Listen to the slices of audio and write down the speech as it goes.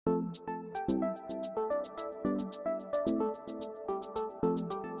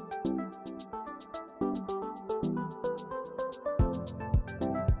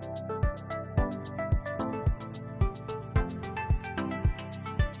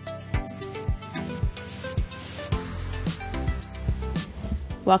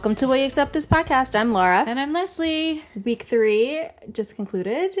Welcome to Will You Accept This podcast. I'm Laura. And I'm Leslie. Week 3 just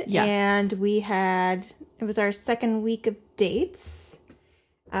concluded. Yes. And it was our second week of dates.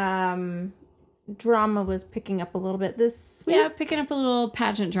 Drama was picking up a little bit this week. Yeah, picking up a little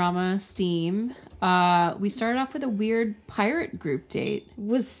pageant drama steam. We started off with a weird pirate group date. It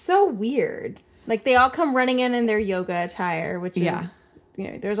was so weird. Like, they all come running in their yoga attire, which is,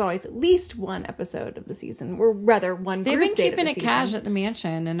 there's always at least one episode of the season, or rather one They've group been date of keeping the it season. cash at the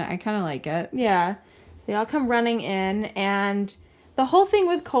mansion, and I kind of like it. Yeah. They all come running in, and the whole thing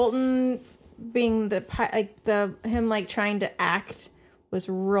with Colton being him trying to act was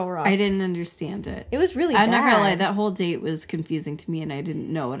real rough. I didn't understand it. It was really bad. I'm not gonna lie, that whole date was confusing to me, and I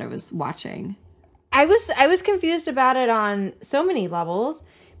didn't know what I was watching. I was confused about it on so many levels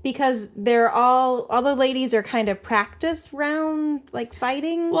because they're all the ladies are kind of practice round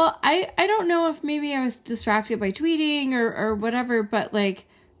fighting. Well, I don't know if maybe I was distracted by tweeting or whatever, but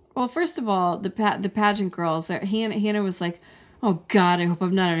first of all, the pageant girls, Hannah was like, "Oh God, I hope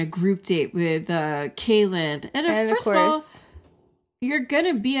I'm not on a group date with Kaylin." And first of all, you're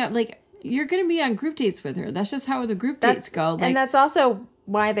gonna be on group dates with her. That's just how the group dates go. And that's also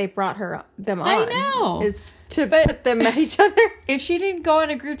why they brought them on. I know. Is to put them at each other. If she didn't go on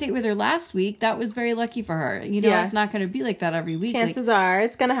a group date with her last week, that was very lucky for her. It's not going to be like that every week. Chances are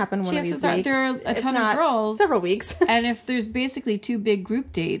it's going to happen one of these weeks. There are a ton of girls. Several weeks. And if there's basically 2 big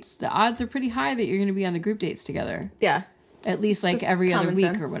group dates, the odds are pretty high that you're going to be on the group dates together. Yeah. At least every other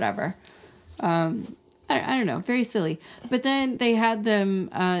week or whatever. I don't know. Very silly. But then they had them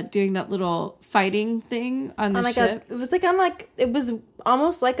doing that little fighting thing on the ship. It was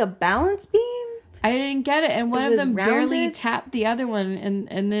almost like a balance beam. I didn't get it. And one of them barely tapped the other one.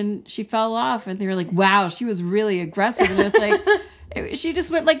 And then she fell off. And they were like, wow, she was really aggressive. And it was like, she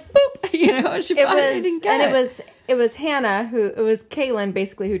just went like, boop. And she didn't get it. And it was Hannah it was Kaylin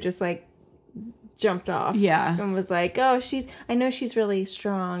basically who just jumped off. Yeah. And was like, oh, I know she's really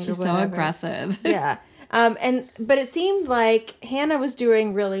strong. She's so aggressive. Yeah. But it seemed like Hannah was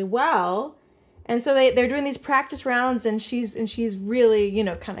doing really well. And so they're doing these practice rounds and she's really,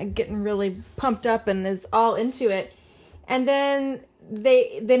 kind of getting really pumped up and is all into it. And then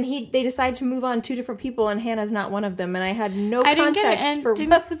they decide to move on 2 different people and Hannah's not one of them. And I had no context for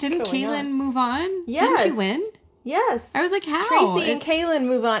what was going on. Didn't Kaylin move on? Yes. Didn't she win? Yes. I was like, how? Tracy and Kaylin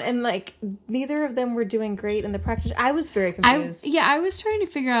move on, and neither of them were doing great in the practice. I was very confused. I was trying to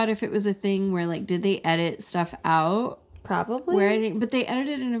figure out if it was a thing where did they edit stuff out? Probably. But they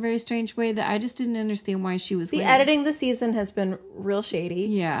edited it in a very strange way that I just didn't understand why she was winning. Editing this season has been real shady.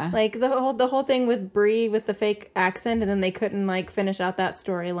 Yeah. The whole thing with Brie with the fake accent, and then they couldn't finish out that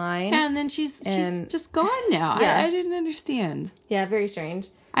storyline. Yeah, and then she's just gone now. Yeah. I didn't understand. Yeah, very strange.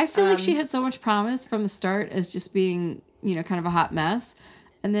 I feel like she had so much promise from the start as just being, kind of a hot mess.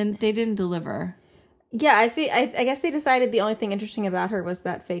 And then they didn't deliver. Yeah, I guess they decided the only thing interesting about her was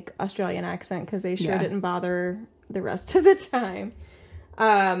that fake Australian accent because they didn't bother the rest of the time.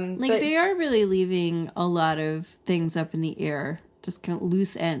 They are really leaving a lot of things up in the air, just kind of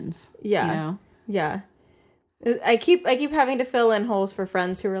loose ends. Yeah. Yeah. I keep having to fill in holes for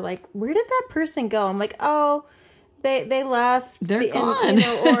friends who are like, where did that person go? I'm like, oh, they left. They're gone.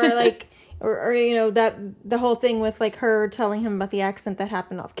 Or that the whole thing with her telling him about the accent that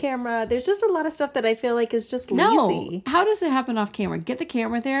happened off camera. There's just a lot of stuff that I feel like is just lazy. No. How does it happen off camera? Get the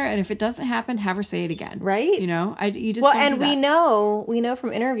camera there, and if it doesn't happen, have her say it again. Right? You just don't do that. we know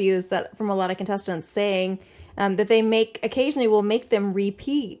from interviews that from a lot of contestants saying that they occasionally will make them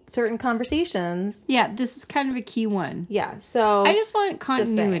repeat certain conversations. Yeah, this is kind of a key one. Yeah, so I just want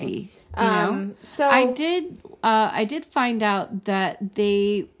continuity. So I did find out that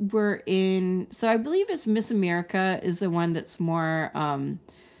they were in. So I believe it's Miss America is the one that's more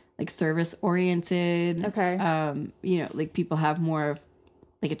service oriented. Okay. People have more of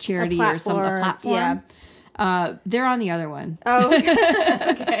a charity or a platform. Yeah. They're on the other one. Oh,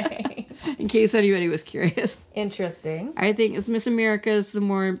 okay. In case anybody was curious. Interesting. I think it's Miss America is the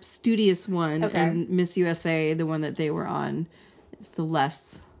more studious one, okay. And Miss USA, the one that they were on, is a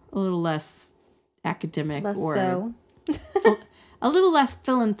little less academic a little less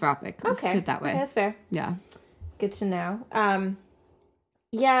philanthropic. Let's put it that way. Okay, that's fair. Yeah. Good to know.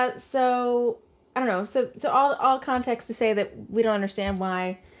 Yeah, so I don't know. So all context to say that we don't understand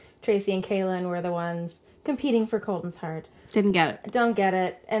why Tracy and Kaylin were the ones competing for Colton's heart. Didn't get it. Don't get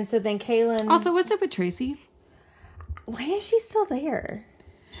it. And so then Kaylin... Also, what's up with Tracy? Why is she still there?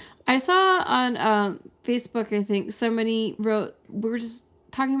 I saw on Facebook, I think, somebody wrote... We were just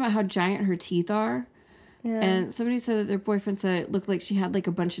talking about how giant her teeth are. Yeah. And somebody said that their boyfriend said it looked like she had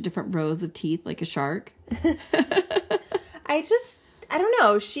a bunch of different rows of teeth, like a shark. I don't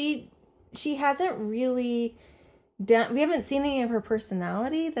know. She hasn't really done. We haven't seen any of her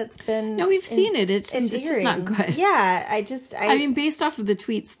personality that's been. No, we've seen it. It's just not good. Yeah, I mean, based off of the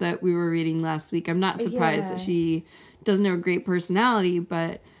tweets that we were reading last week, I'm not surprised that she doesn't have a great personality,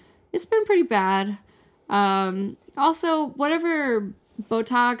 but it's been pretty bad. Also, whatever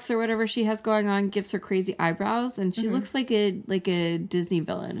Botox or whatever she has going on gives her crazy eyebrows, and she looks like a Disney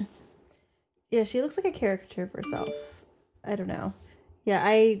villain. Yeah, she looks like a caricature of herself. I don't know. Yeah,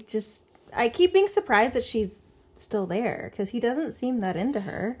 I keep being surprised that she's still there because he doesn't seem that into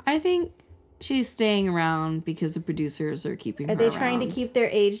her. I think she's staying around because the producers are keeping her around. Are they trying to keep their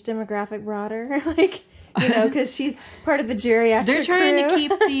age demographic broader? Like, you know, because she's part of the geriatric They're trying crew. to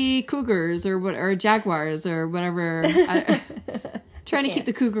keep the cougars or jaguars or whatever. Trying to keep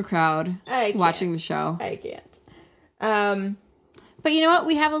the cougar crowd watching the show. I can't. But you know what?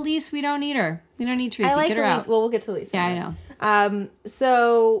 We have Elise. We don't need her. We don't need Tracy. I like Get her Elise. out. Well, we'll get to Elise. Yeah, I know.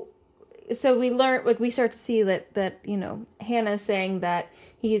 So we learn, like, we start to see that you know, Hannah's saying that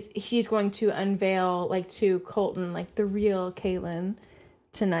she's going to unveil, like, to Colton, like, the real Kaylin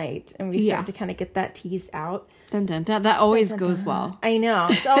tonight, and we start to kind of get that teased out. Dun, dun, dun. That always goes well. I know.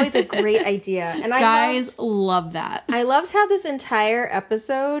 It's always a great idea. And Guys love that. I loved how this entire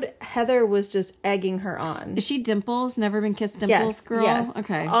episode, Heather was just egging her on. Is she Dimples? Never been kissed Dimples girl? Yes.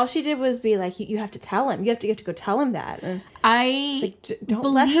 Okay. All she did was be like, you have to tell him. You have to go tell him that. And I like, don't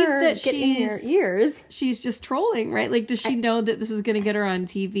let her get in your ears. She's just trolling, right? Like, does she know that this is going to get her on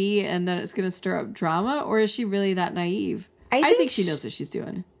TV and that it's going to stir up drama? Or is she really that naive? I think she knows what she's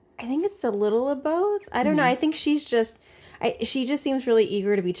doing. I think it's a little of both. I don't know. I think she's just... she just seems really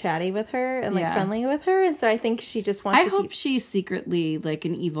eager to be chatty with her and, like, friendly with her. And so I think she just wants to keep... I hope she's secretly, like,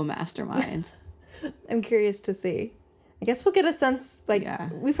 an evil mastermind. I'm curious to see. I guess we'll get a sense, like... Yeah.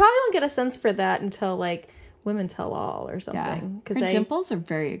 We probably won't get a sense for that until, like, Women Tell All or something. Her dimples are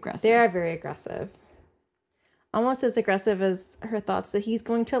very aggressive. They are very aggressive. Almost as aggressive as her thoughts that he's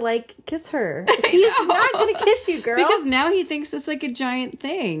going to, like, kiss her. He's not going to kiss you, girl. Because now he thinks it's, like, a giant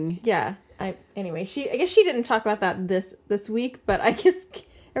thing. Yeah. Anyway, I guess she didn't talk about that this week, but I guess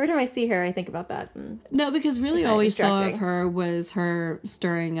every time I see her, I think about that. No, because really all we saw of her was her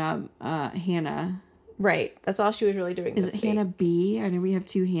stirring up Hannah. Right. That's all she was really doing. Is it Hannah B? I know we have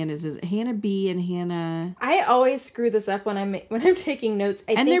two Hannahs. Is it Hannah B and Hannah? I always screw this up when I'm taking notes.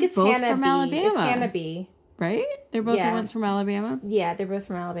 I think it's Hannah from Alabama. It's Hannah B. Right? They're both the ones from Alabama? Yeah, they're both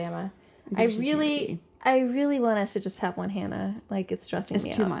from Alabama. I really want us to just have one Hannah. Like, it's stressing me out.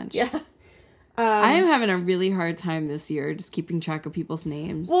 It's too much. Yeah. I am having a really hard time this year just keeping track of people's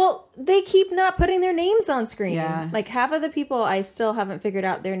names. Well, they keep not putting their names on screen. Yeah. Like, half of the people I still haven't figured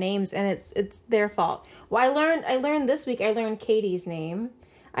out their names, and it's their fault. Well, I learned this week, I learned Katie's name.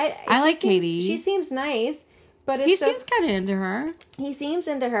 I like Katie. She seems nice, but he seems kind of into her. He seems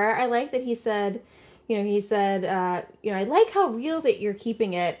into her. I like that he said, I like how real that you're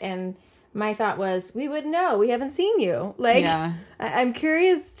keeping it, and my thought was, we would know. We haven't seen you. Like, yeah. I'm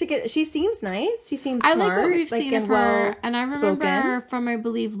curious to get... She seems nice. She seems smart. I like what we've seen of her. And I remember from, I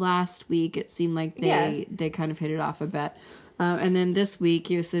believe, last week, it seemed like they kind of hit it off a bit. And then this week,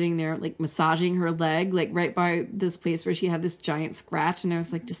 he was sitting there, like, massaging her leg, like, right by this place where she had this giant scratch. And I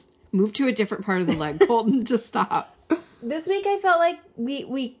was like, just move to a different part of the leg, Colton, to stop. This week, I felt like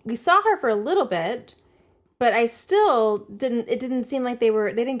we saw her for a little bit... But I still didn't... It didn't seem like they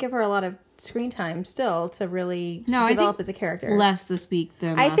didn't give her a lot of screen time still to really develop as a character. Less this week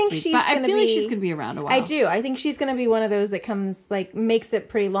than last week. But I feel like she's going to be around a while. I do. I think she's going to be one of those that comes, like, makes it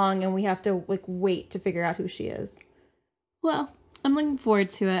pretty long, and we have to, like, wait to figure out who she is. Well, I'm looking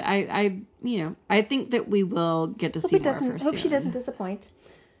forward to it. I think that we will get to see more of her soon. Hope she doesn't disappoint.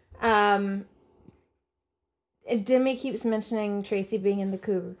 Demi keeps mentioning Tracy being in the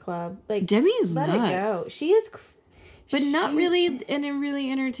Cougar Club. Like, Demi is nuts. Let it go. She is... But not really in a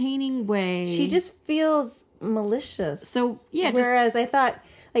really entertaining way. She just feels malicious. So, yeah. Whereas I thought,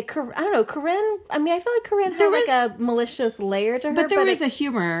 like, I don't know, Corinne... I mean, I feel like Corinne had, like, a malicious layer to her. But there was a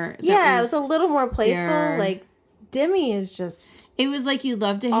humor. Yeah, it was a little more playful. There. Like, Demi is just... It was like you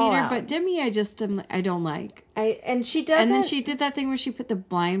love to hate her, but Demi I don't like. And she doesn't... And then she did that thing where she put the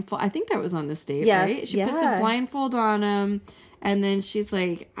blindfold... I think that was on this date, right? She puts the blindfold on him, and then she's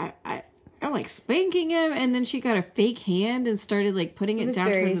like, I'm like spanking him, and then she got a fake hand and started like putting it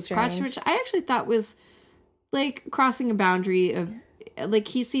down towards his crotch, which I actually thought was like crossing a boundary of... Like,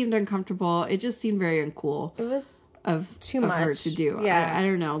 he seemed uncomfortable. It just seemed very uncool. It was too much of her to do. Yeah. I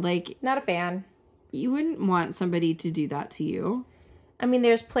don't know. Like... Not a fan. You wouldn't want somebody to do that to you. I mean,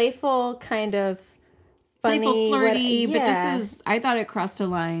 there's playful, kind of funny... Playful, flirty, but this is... I thought it crossed a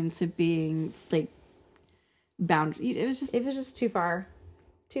line to being, like, boundary. It was just too far.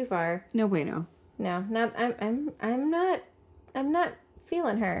 Too far. no bueno. No, not I'm not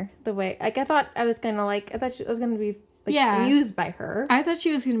feeling her the way, like, I thought I was gonna like, I thought I was gonna be like, amused by her. I thought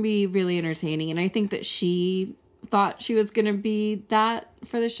she was going to be really entertaining, and I think that she thought she was going to be that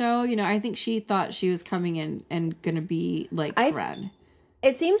for the show. You know, I think she thought she was coming in and going to be like Fred.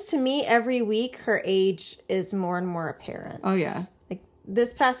 It seems to me every week her age is more and more apparent. Oh yeah. Like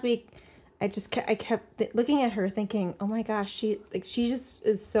this past week, I kept looking at her thinking, oh my gosh, she just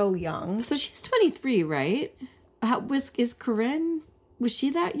is so young. So she's 23, right? Is Corinne, was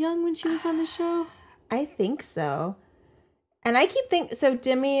she that young when she was on the show? I think so. And I keep thinking, so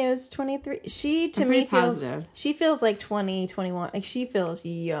Demi is 23. She, to me, feels like 20, 21. Like, she feels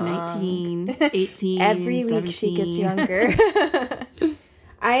young. 19, 18, Every 17. week she gets younger.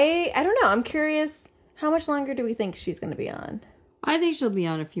 I don't know. I'm curious, how much longer do we think she's going to be on? I think she'll be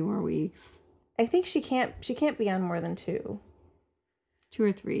on a few more weeks. I think she can't be on more than 2. 2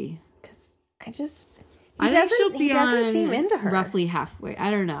 or 3. Because I think he doesn't seem into her. Roughly halfway.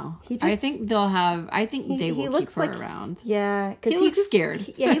 I don't know. I think they will keep her around. Yeah. He looks scared.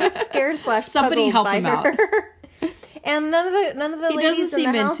 He looks scared / Somebody puzzled help by him her. out. And none of the ladies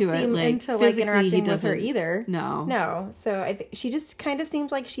in the house seem into like interacting with her either. No. So I think she just kind of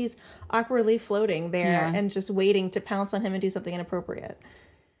seems like she's awkwardly floating there and just waiting to pounce on him and do something inappropriate.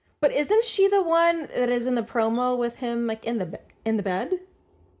 But isn't she the one that is in the promo with him, like in the bed?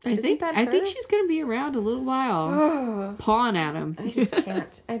 I think she's gonna be around a little while, pawing at him.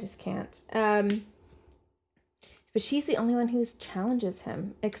 I just can't. But she's the only one who challenges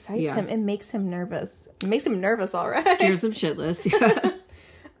him, excites him, and makes him nervous. Makes him nervous, all right. Scares him shitless.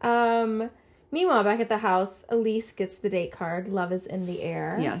 Yeah. Meanwhile, back at the house, Elise gets the date card. Love is in the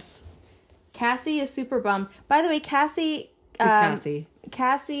air. Yes. Cassie is super bummed. By the way, Cassie.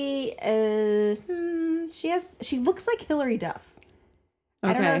 Cassie, she looks like Hillary Duff. Okay.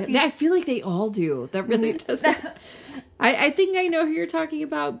 I don't know I feel like they all do. That really doesn't. I think I know who you're talking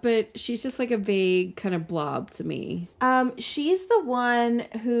about, but she's just like a vague kind of blob to me. She's the one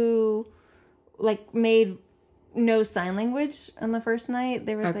who like made no sign language on the first night.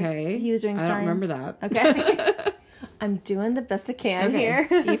 There was he was doing signs. I don't remember that. Okay. I'm doing the best I can here.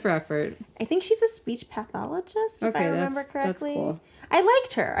 E for effort. I think she's a speech pathologist, if I remember correctly. That's cool. I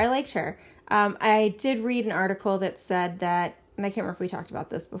liked her. I did read an article that said that, and I can't remember if we talked about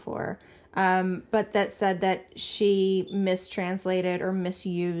this before, but that said that she mistranslated or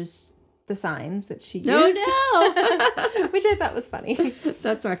misused the signs that she used. No. Which I thought was funny.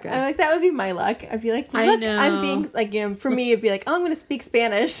 That's not good. I'm like, that would be my luck. I'd be like, look, I know. I'm being, like, you know, for me, it'd be like, oh, I'm going to speak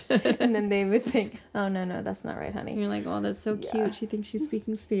Spanish. And then they would think, oh, no, that's not right, honey. And you're like, oh, that's so cute. She thinks she's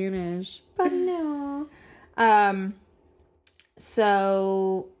speaking Spanish. But no.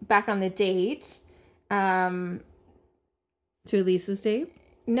 So, back on the date. To Elise's date?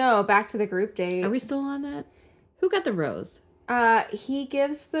 No, back to the group date. Are we still on that? Who got the rose? He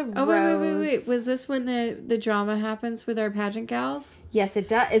gives the rose. Oh, wait. Was this when the drama happens with our pageant gals? Yes, it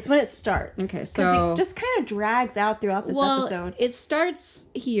does. It's when it starts. Okay, so it just kind of drags out throughout this episode. It starts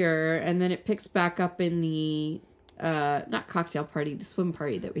here, and then it picks back up in the, not cocktail party, the swim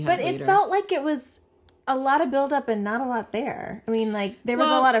party that we had later. But it felt like it was a lot of buildup and not a lot there. I mean, like, there was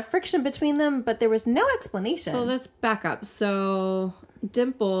a lot of friction between them, but there was no explanation. So let's back up. So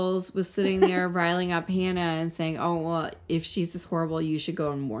Dimples was sitting there riling up Hannah and saying, oh, well, if she's this horrible, you should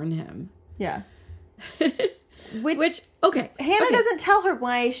go and warn him. Yeah. Which okay. Hannah doesn't tell her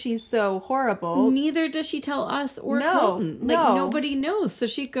why she's so horrible. Neither does she tell us or Colton. Like, nobody knows. So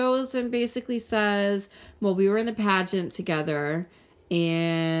she goes and basically says, well, we were in the pageant together,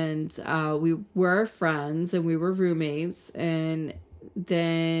 and we were friends, and we were roommates, and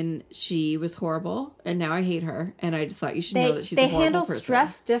then she was horrible, and now I hate her, and I just thought you should know that she's a horrible person. They handle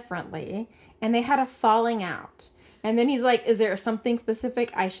stress differently, and they had a falling out. And then he's like, is there something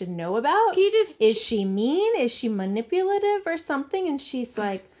specific I should know about? Is she mean? Is she manipulative or something? And she's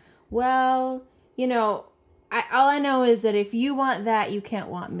like, well, you know, all I know is that if you want that, you can't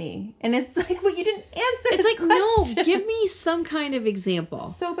want me. And it's like, well, you didn't answer this question. No, give me some kind of example.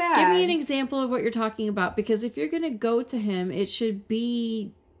 So bad. Give me an example of what you're talking about, because if you're going to go to him, it should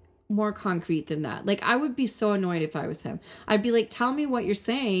be more concrete than that. Like, I would be so annoyed if I was him. I'd be like, tell me what you're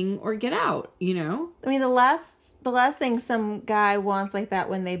saying or get out, you know? I mean, the last thing some guy wants like that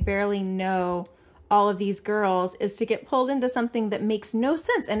when they barely know all of these girls is to get pulled into something that makes no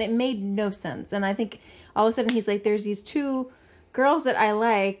sense. And it made no sense. And I think all of a sudden he's like, there's these two girls that I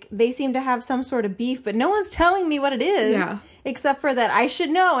like. They seem to have some sort of beef, but no one's telling me what it is. Yeah. Except for that I should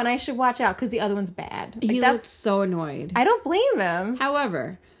know and I should watch out because the other one's bad. He looks so annoyed. I don't blame him.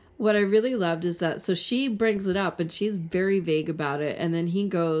 However, what I really loved is that, so she brings it up and she's very vague about it. And then he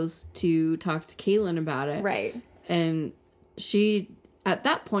goes to talk to Caitlin about it. Right. And she, at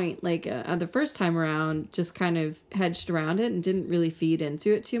that point, like the first time around, just kind of hedged around it and didn't really feed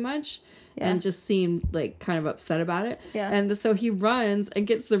into it too much. Yeah. And just seemed like kind of upset about it. Yeah. And so he runs and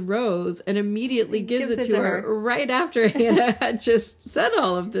gets the rose and immediately gives it to her right after Hannah had just said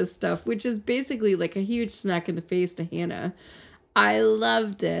all of this stuff, which is basically like a huge smack in the face to Hannah. I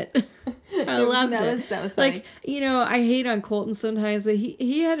loved it. I loved it. That was funny. Like, you know, I hate on Colton sometimes, but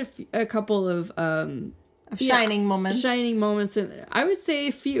he had a couple of shining moments. Shining moments. And I would say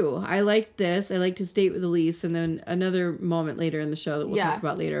a few. I liked this. I liked his date with Elise, and then another moment later in the show that we'll talk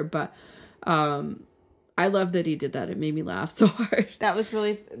about later. But I love that he did that. It made me laugh so hard. That was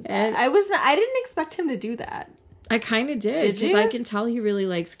really. And I didn't expect him to do that. I kind of did. Because I can tell he really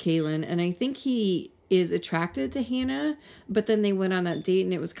likes Caitlin, and I think he is attracted to Hannah, but then they went on that date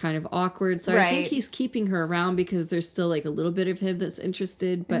and it was kind of awkward. So I think he's keeping her around because there's still like a little bit of him that's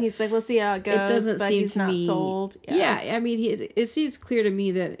interested. But and he's like, let's see how it goes. It doesn't seem he's to not me sold. Yeah, I mean, it seems clear to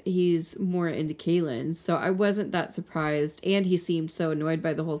me that he's more into Caitlin. So I wasn't that surprised, and he seemed so annoyed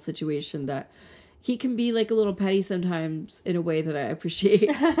by the whole situation that he can be like a little petty sometimes in a way that I appreciate.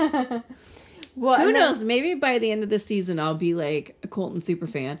 Well, who knows? Maybe by the end of the season, I'll be like a Colton super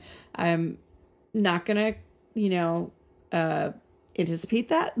fan. I'm not gonna, anticipate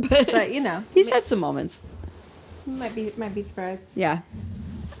that, but he's had some moments. Might be surprised. Yeah.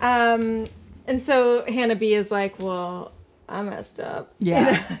 And so Hannah B is like, well, I messed up.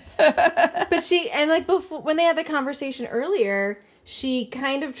 Yeah. But before, when they had the conversation earlier, she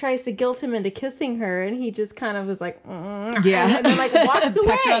kind of tries to guilt him into kissing her, and he just kind of was like, yeah, and then walks away,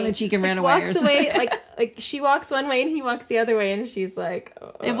 pecked her on the cheek and ran away. Walks away, like she walks one way and he walks the other way, and she's like,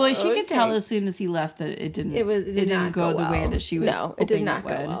 well, she could tell as soon as he left that it didn't. It didn't go the way that she was. No, it did not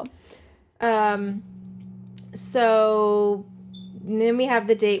go well. So then we have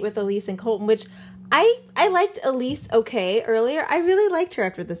the date with Elise and Colton, which I liked Elise earlier. I really liked her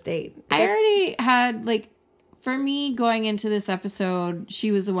after this date. I already had for me, going into this episode,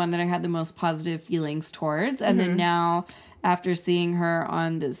 she was the one that I had the most positive feelings towards. And then now, after seeing her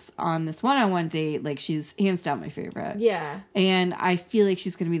on this one-on-one date, she's hands down my favorite. Yeah. And I feel like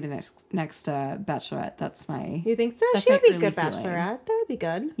she's going to be the next Bachelorette. That's my... You think so? She would be a good Bachelorette. That would be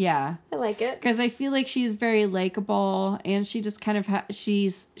good. Yeah. I like it. Because I feel like she's very likable, and she just kind of...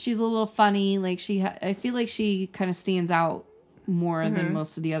 she's a little funny. I feel like she kind of stands out more than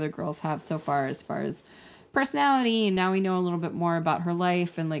most of the other girls have so far as personality, and now we know a little bit more about her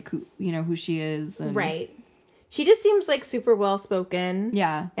life and who she is. And... Right. She just seems super well spoken.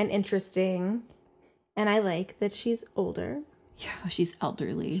 Yeah. And interesting. And I like that she's older. Yeah, she's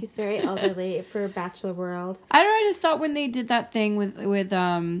elderly. She's very elderly for Bachelor World. I don't know, I just thought when they did that thing with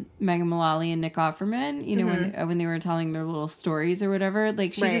Megan Mullally and Nick Offerman, when they were telling their little stories or whatever,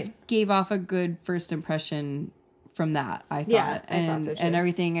 she just gave off a good first impression from that, I thought. Yeah, I thought so too. And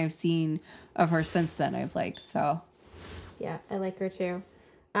everything I've seen of her since then I've liked, so. Yeah, I like her too.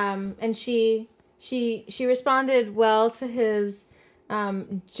 And she responded well to his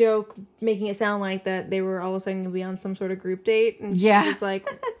joke, making it sound like that they were all of a sudden going to be on some sort of group date. And she was like,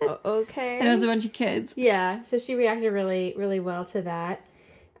 okay. And it was a bunch of kids. Yeah, so she reacted really, really well to that.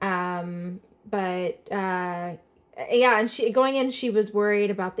 Yeah, and going in, she was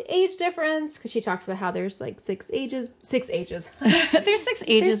worried about the age difference because she talks about how there's 6 ages. There's 6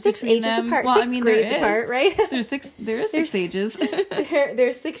 ages between them. Apart. Well, 6 grades apart, right? There is 6 ages.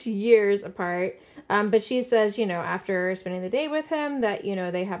 They're 6 years apart. But she says, after spending the day with him, that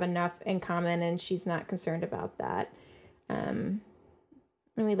they have enough in common, and she's not concerned about that. And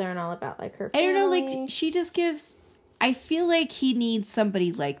we learn all about her family. I don't know, she just gives. I feel like he needs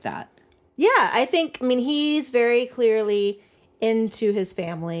somebody like that. Yeah, he's very clearly into his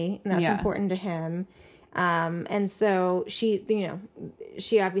family, and that's important to him. And so she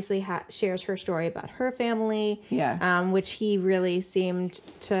obviously shares her story about her family, which he really seemed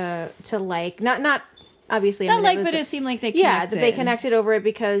to like. Not obviously, but it seemed like they connected. Yeah, that they connected over it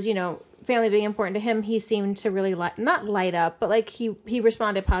because family being important to him. He seemed to really not light up, but he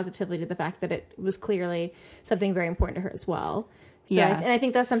responded positively to the fact that it was clearly something very important to her as well. So and I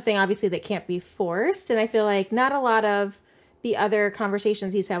think that's something obviously that can't be forced, and I feel like not a lot of the other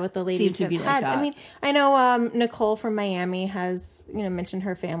conversations he's had with the ladies have had. Like I know Nicole from Miami has mentioned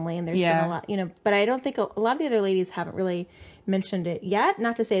her family, and there's been a lot, but I don't think a lot of the other ladies haven't really mentioned it yet.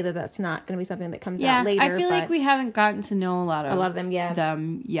 Not to say that that's not going to be something that comes out later. I feel like we haven't gotten to know a lot of them,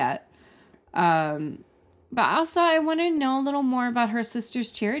 yet. But also, I want to know a little more about her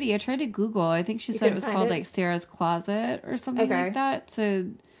sister's charity. I tried to Google. I think she said it was called Sarah's Closet or something like that.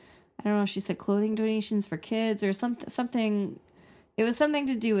 I don't know if she said clothing donations for kids or something. It was something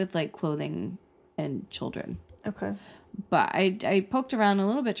to do with like clothing and children. Okay. But I poked around a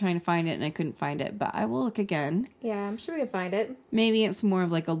little bit trying to find it and I couldn't find it. But I will look again. Yeah, I'm sure we can find it. Maybe it's more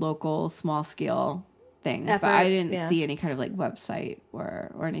of like a local small scale thing. Effort, but I didn't see any kind of like website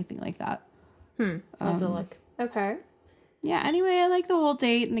or anything like that. I'll have to look. Okay. Yeah, anyway, I like the whole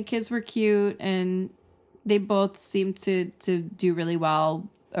date and the kids were cute and they both seemed to do really well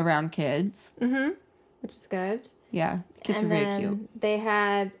around kids. Mm-hmm. Which is good. Yeah, the kids were very cute. They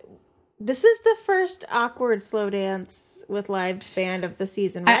had... This is the first awkward slow dance with live band of the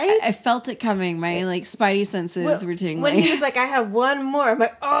season, right? I felt it coming. My like spidey senses were tingling. When he was like, I have one more. I'm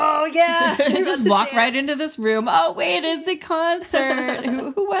like, oh yeah. Just walk right into this room. Oh wait, it's a concert.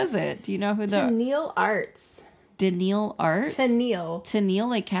 Who was it? Do you know who the... Tenille Arts. Daniil Arts? Tenille,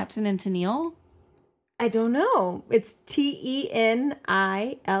 like Captain and Tennille? I don't know. It's Tenille.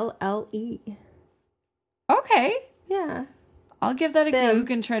 Okay. Yeah. I'll give that a goog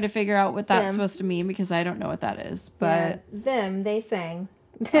and try to figure out what that's supposed to mean because I don't know what that is. But they sang.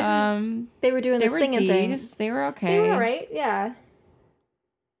 They were doing the singing thing. They were okay. They were all right, yeah.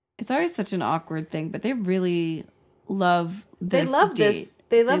 It's always such an awkward thing, but they really love this. They love date. this.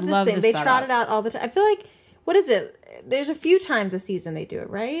 They love this thing. They trot it out all the time. I feel like, what is it? There's a few times a season they do it,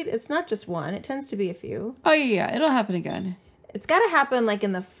 right? It's not just one. It tends to be a few. Oh, yeah. It'll happen again. It's got to happen like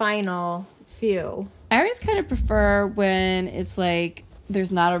in the final few. I always kind of prefer when it's like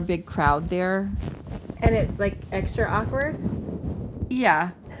there's not a big crowd there. And it's like extra awkward?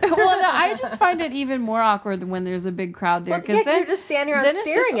 Yeah. Well, no, I just find it even more awkward than when there's a big crowd there. Because then you're just standing around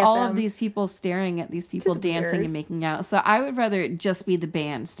staring at them. All of these people staring at these people dancing and making out. So I would rather it just be the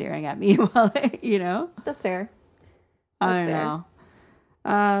band staring at me while That's fair. I don't know.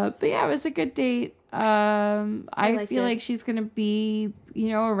 But yeah, it was a good date. I feel like she's gonna be,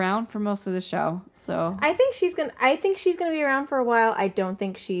 around for most of the show. So I think she's gonna be around for a while. I don't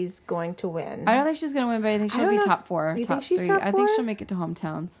think she's going to win. I don't think she's gonna win, but I think she'll be top 4. You think top she's 3. top 4? I think she'll make it to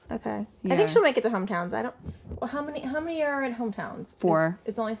hometowns. Okay. Yeah. I think she'll make it to hometowns. I don't. Well, how many are in hometowns? 4.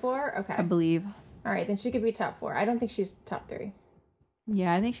 It's only 4. Okay. I believe. All right, then she could be top 4. I don't think she's top 3.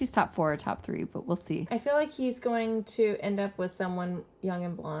 Yeah, I think she's top 4 or top 3, but we'll see. I feel like he's going to end up with someone young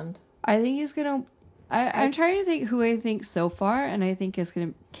and blonde. I think he's gonna. I'm trying to think who I think so far, and I think it's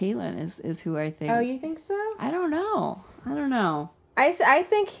gonna. Caitlyn is who I think. Oh, you think so? I don't know. I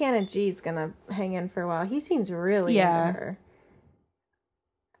think Hannah G's gonna hang in for a while. He seems really into her.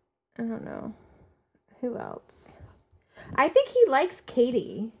 I don't know. Who else? I think he likes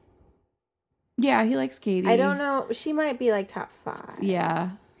Katie. Yeah, he likes Katie. I don't know. She might be like top 5.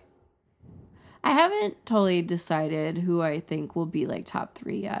 Yeah. I haven't totally decided who I think will be like top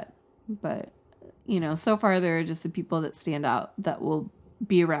 3 yet. But, so far there are just the people that stand out that will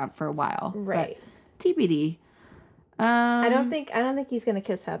be around for a while. Right. But TBD. I don't think he's going to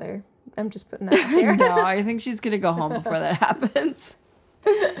kiss Heather. I'm just putting that out there. No, I think she's going to go home before that happens.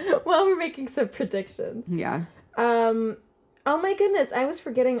 Well, we're making some predictions. Yeah. Oh my goodness, I was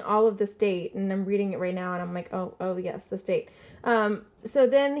forgetting all of this date, and I'm reading it right now, and I'm like, oh yes, this date. So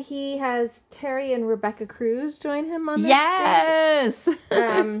then he has Terry and Rebecca Cruz join him on this date. Yes!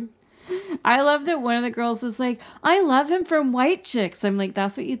 I love that one of the girls is like, I love him from White Chicks. I'm like,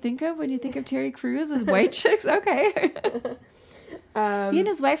 that's what you think of when you think of Terry Crews as White Chicks? Okay. He and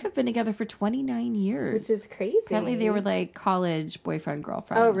his wife have been together for 29 years. Which is crazy. Apparently they were like college boyfriend,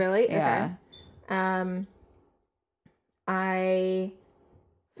 girlfriend. Oh, really? Yeah. Okay.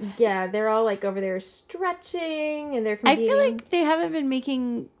 They're all like over there stretching and they're competing. I feel like they haven't been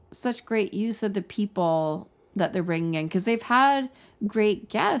making such great use of the people that they're bringing in because they've had great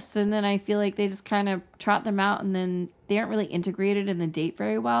guests and then I feel like they just kind of trot them out and then they aren't really integrated in the date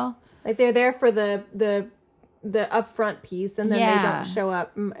very well. Like they're there for the upfront piece and then they don't show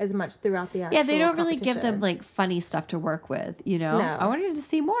up as much throughout the actual Yeah, they don't really give them like funny stuff to work with, No. I wanted to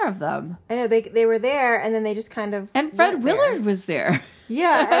see more of them. I know they were there and then they just kind of And Fred Willard was there.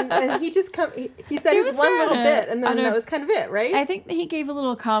 Yeah, and he just he said his one little bit and then that was kind of it, right? I think he gave a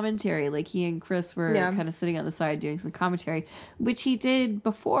little commentary, like he and Chris were kind of sitting on the side doing some commentary, which he did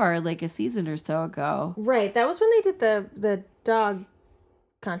before, like a season or so ago. Right, that was when they did the dog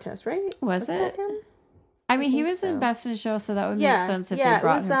contest, right? Was it? That him? I mean, he was in Best in Show, so that would make sense if they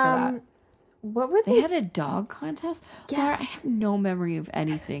brought him for that. What were they? They had a dog contest? Yes. Laura, I have no memory of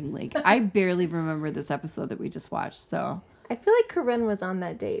anything. Like, I barely remember this episode that we just watched, so. I feel like Corinne was on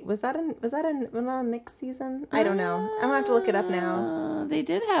that date. Was that on Nick's season? I don't know. I'm gonna have to look it up now. They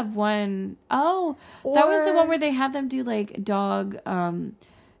did have one. Oh, that was the one where they had them do like dog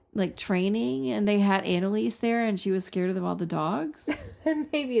like training, and they had Annalise there, and she was scared of all the dogs.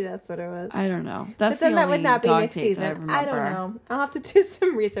 Maybe that's what it was. I don't know. That's But then the that only would not be dog next tape that season. I I don't remember. know. I'll have to do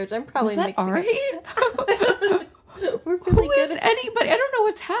some research. I'm probably Was that mixing Ari? it. We're Who really is good. anybody? I don't know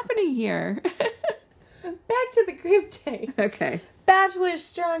what's happening here. Back to the group date. Okay. Bachelor's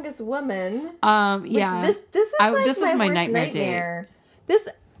Strongest Woman. Which Yeah. This is like this was my my worst nightmare This,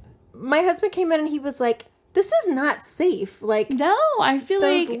 my husband came in and he was like, "This is not safe." Like No, I feel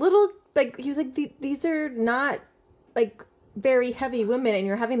those like little, like he was like, "These are not like very heavy women, and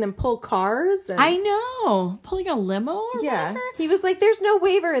you're having them pull cars." And, I know pulling a limo or yeah, whatever. he was like, "There's no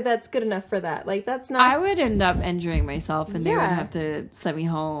waiver that's good enough for that. Like that's not. I would end up injuring myself, and they would Yeah. have to send me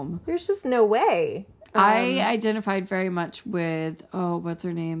home. There's just no way." I identified very much with what's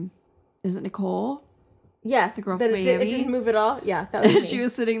her name? Is it Nicole? Yeah, the girl that from it Miami? didn't move at all. Yeah, that was me. She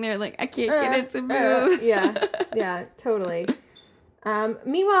was sitting there like, I can't get it to move. Yeah, totally.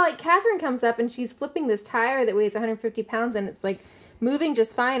 Meanwhile, like Catherine comes up and she's flipping this tire that weighs 150 pounds and it's like moving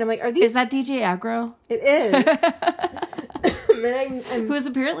just fine. I'm like, are these? Is that DJ Aggro? It is. And I'm, Who is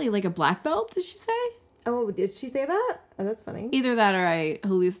apparently like a black belt? Did she say? oh, did she say that? Oh, that's funny. Either that or I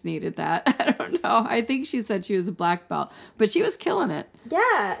hallucinated that. I don't know. I think she said she was a black belt, but she was killing it.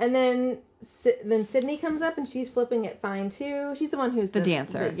 Yeah, and then Sydney comes up and she's flipping it fine too. She's the one who's The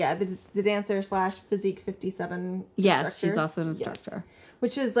dancer. The dancer / Physique 57. Yes, instructor. she's also an instructor. Yes.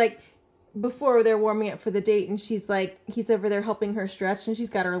 Which is like before they're warming up for the date, and she's like, he's over there helping her stretch, and she's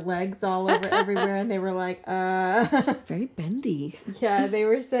got her legs all over everywhere, and they were like, It's very bendy. yeah, they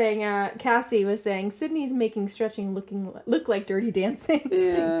were saying, Cassie was saying, Sydney's making stretching look like Dirty Dancing.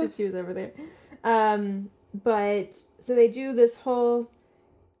 Yeah. Because she was over there. But, so they do this whole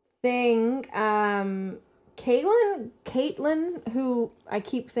thing. Caitlin, who I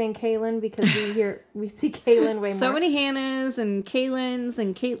keep saying Kaylin because we see Kaylin way more. So many Hannahs and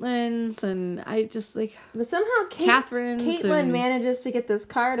Kaylins, and I just like. But somehow Catherine's Caitlin and- manages to get this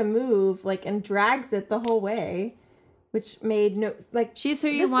car to move, like, and drags it the whole way, which made no, like... She's who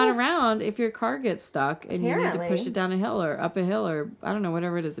you this want whole- around if your car gets stuck and you need to Apparently. push it down a hill or up a hill or I don't know,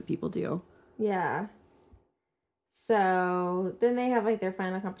 whatever it is that people do. Yeah. So then they have like their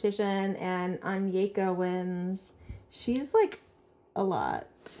final competition, and Anyeka wins. She's like a lot.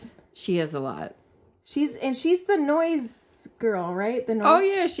 She is a lot. She's the noise girl, right? The noise. Oh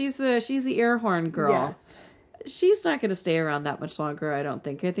yeah, she's the air horn girl. Yes. She's not going to stay around that much longer, I don't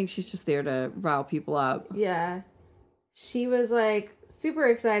think. I think she's just there to rile people up. Yeah. She was like super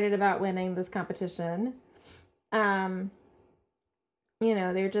excited about winning this competition. You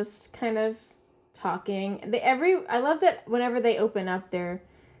know, they're just kind of talking. I love that whenever they open up they're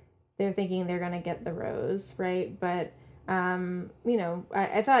thinking they're going to get the rose, right? But you know,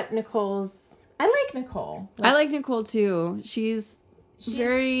 I thought I like Nicole. I like Nicole too. She's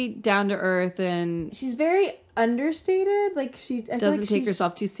very down to earth and She's very understated. Like I feel doesn't take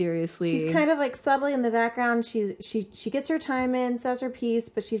herself too seriously. She's kind of like subtly in the background. She gets her time in, says her piece,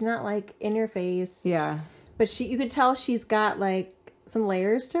 but she's not like in your face. Yeah. But you could tell she's got like some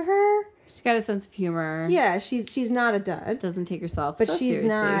layers to her. She's got a sense of humor. Yeah, she's not a dud. Doesn't take herself But so she's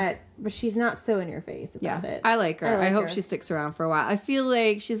seriously. she's not so in your face about it. I like her. I like I hope her. she sticks around for a while. I feel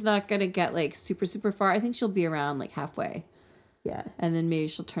like she's not going to get like super, super far. I think she'll be around like halfway. Yeah. And then maybe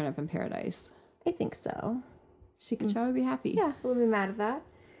she'll turn up in Paradise. I think so. She can Which I would be happy. Yeah, we'll be mad at that.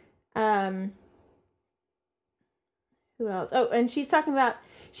 Who else? Oh, and she's the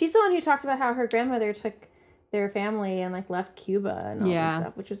one who talked about how her grandmother took their family and like left Cuba and all this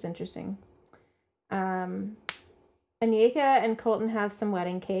stuff, which was interesting. Anyeka and Colton have some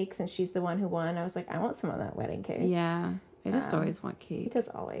wedding cakes, and she's the one who won. I was like, I want some of that wedding cake. Yeah. I just always want cake. Because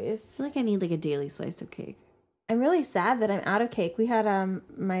I always. feel like I need like a daily slice of cake. I'm really sad that I'm out of cake. We had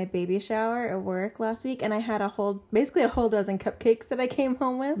my baby shower at work last week, and I had basically a whole dozen cupcakes that I came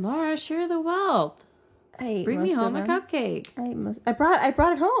home with. Laura, share the wealth. I ate Bring me most of home a them. I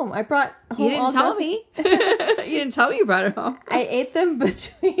brought it home. I brought home You didn't tell me. You didn't tell me you brought it home. I ate them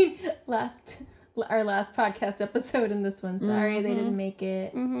between our last podcast episode and this one. Sorry, they didn't make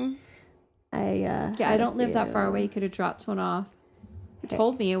it. Mm-hmm. I don't live that far away. You could have dropped one off. You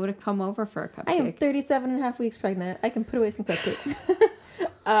told me I would have come over for a cupcake. I am 37 and a half weeks pregnant. I can put away some cupcakes.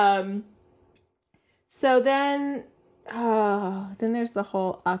 So then there's the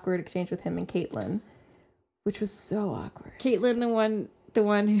whole awkward exchange with him and Caitlin, which was so awkward. Caitlin, the one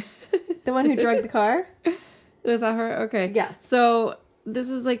who The one who drugged the car? was that her? Okay. Yes. So this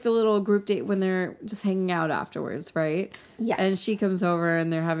is like the little group date when they're just hanging out afterwards, right? Yes. And she comes over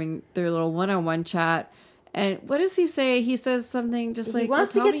and they're having their little one-on-one chat. And what does he say? He says something just like, he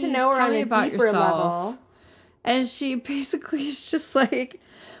wants to get to know her on a deeper level. And she basically is just like,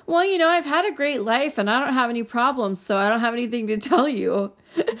 well, I've had a great life and I don't have any problems, so I don't have anything to tell you.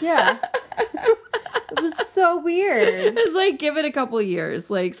 Yeah. It was so weird. It's like, give it a couple of years.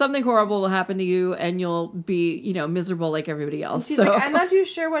 Like, something horrible will happen to you and you'll be, miserable like everybody else. She's like, I'm not too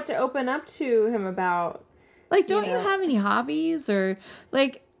sure what to open up to him about. Like, don't you have any hobbies? Or,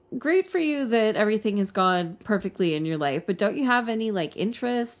 like, great for you that everything has gone perfectly in your life, but don't you have any, like,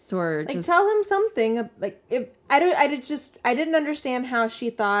 interests or like, tell him something. Like, if I didn't understand how she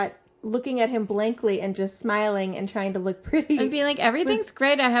thought looking at him blankly and just smiling and trying to look pretty. And be like, everything's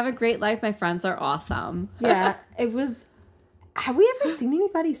great. I have a great life. My friends are awesome. Yeah. It was... Have we ever seen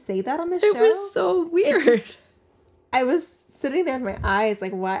anybody say that on this show? It was so weird. I was sitting there with my eyes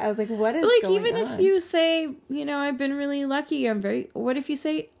like, why? I was like, what is going on? Even if you say, I've been really lucky. What if you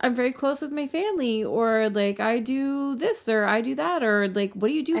say, I'm very close with my family, or like, I do this or I do that, or like, what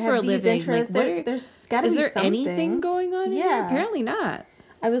do you do for a living? Like, there's got to be something. Is there anything going on here? Apparently not.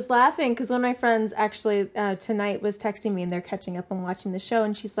 I was laughing because one of my friends actually tonight was texting me and they're catching up and watching the show,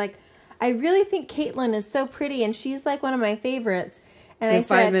 and she's like, I really think Caitlin is so pretty and she's like one of my favorites. And I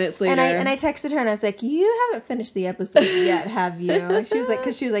said, 5 minutes later, and I texted her and I was like, you haven't finished the episode yet, have you? And she was like,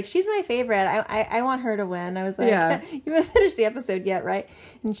 because she was like, she's my favorite. I want her to win. I was like, you haven't finished the episode yet, right?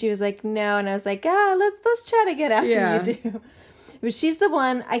 And she was like, no. And I was like, let's chat again after you do. But she's the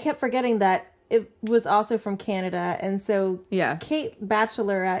one. I kept forgetting that it was also from Canada, and so Kate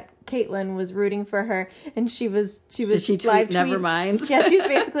Bachelorette Caitlin was rooting for her, and she was Did she live tweet, never mind? Yeah, she was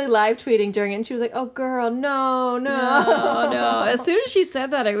basically live tweeting during it, and she was like, "Oh, girl, no." As soon as she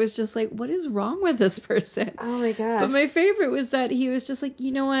said that, I was just like, "What is wrong with this person?" Oh my gosh! But my favorite was that he was just like,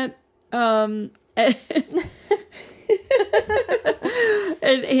 you know what,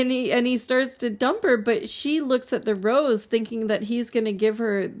 and he starts to dump her, but she looks at the rose thinking that he's going to give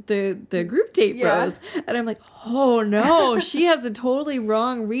her the group date rose, and I'm like, oh no, she has a totally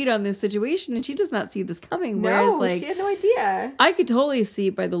wrong read on this situation, and she does not see this coming. Whereas, like, she had no idea. I could totally see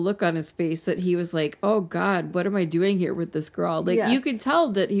by the look on his face that he was like, oh God, what am I doing here with this girl? Like, you could tell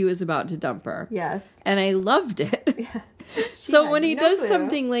that he was about to dump her. Yes. And I loved it. Yeah. So when he does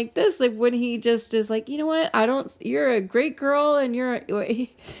something like this, like when he just is like, you know what, you're a great girl, and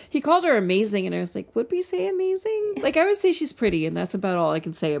he called her amazing, and I was like, would we say amazing? Like, I would say she's pretty, and that's about all I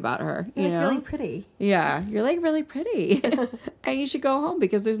can say about her. You're like really pretty. Yeah, you're like really pretty. And you should go home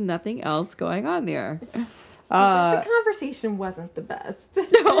because there's nothing else going on there. The conversation wasn't the best.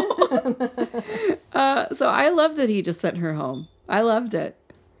 No. So I love that he just sent her home. I loved it.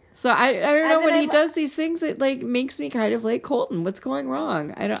 So I don't know, when he does these things, it like makes me kind of like, Colton, what's going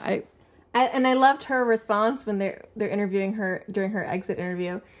wrong? I loved her response when they're interviewing her during her exit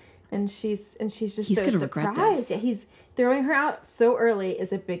interview, and she's just he's so gonna surprised. regret this. Yeah, he's throwing her out so early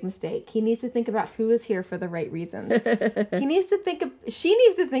is a big mistake. He needs to think about who is here for the right reasons. She needs to think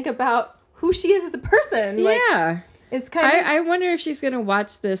about who she is as a person. Like, it's kind of. I wonder if she's gonna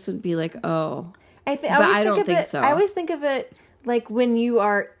watch this and be like, oh. I don't think so. I always think of it like when you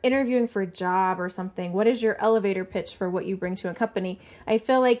are interviewing for a job or something. What is your elevator pitch for what you bring to a company? I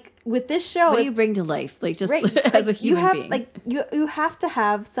feel like with this show, what do you bring to life? Like, just as a human being. Like, you have to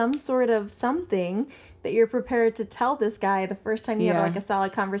have some sort of something that you're prepared to tell this guy the first time you have like a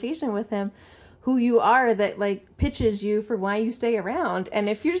solid conversation with him, who you are, that like pitches you for why you stay around. And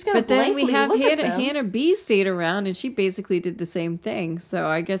if you're just going to blankly look at them, Hannah B stayed around, and she basically did the same thing. So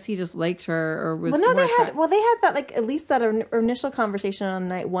I guess he just liked her, or was. Well, no, they had that, like, at least that initial conversation on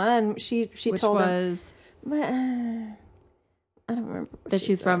night one. She told him. I don't remember that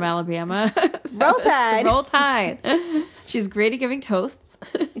she's from Alabama. Roll Tide. Roll Tide. She's great at giving toasts.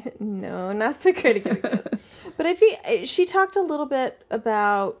 No, not so great at giving toasts. But she talked a little bit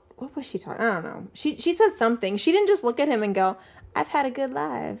about. What was she talking? I don't know. She said something. She didn't just look at him and go, I've had a good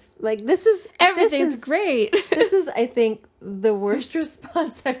life. Like, everything's great. This is, I think, the worst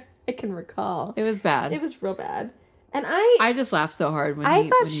response I can recall. It was bad. It was real bad. And I just laughed so hard when he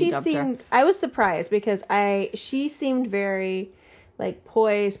dumped her. I was surprised because she seemed very, like,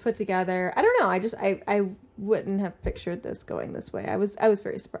 poised, put together. I don't know. I wouldn't have pictured this going this way. I was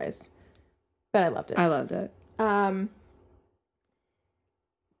very surprised. But I loved it. I loved it.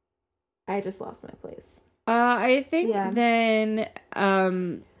 I just lost my place. I think then,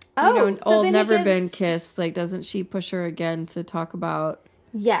 so old Never Been Kissed, like, doesn't she push her again to talk about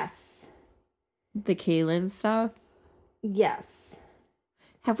yes, the Kaylin stuff? Yes.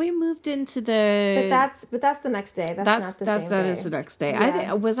 Have we moved into the? But that's the next day. That's not the same day. That is the next day.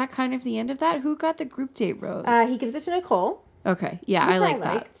 Yeah. Was that kind of the end of that? Who got the group date rose? He gives it to Nicole. Okay, yeah, I like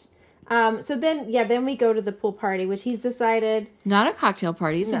that. So then we go to the pool party, which he's decided. Not a cocktail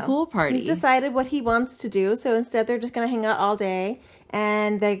party, it's a pool party. He's decided what he wants to do. So instead, they're just going to hang out all day,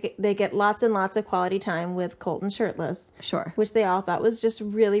 and they get lots and lots of quality time with Colton shirtless. Sure. Which they all thought was just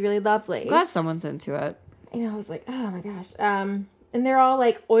really, really lovely. Glad someone's into it. I was like, oh my gosh. And they're all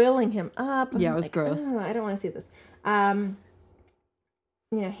like oiling him up. Yeah, it was gross. Oh, I don't want to see this. Hannah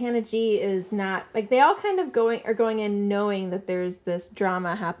G is not like, they all kind of going in knowing that there's this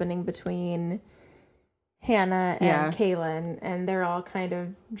drama happening between Hannah and Kaylin, and they're all kind of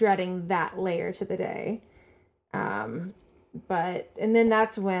dreading that layer to the day. And then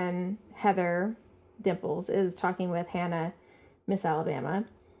that's when Heather Dimples is talking with Hannah, Miss Alabama,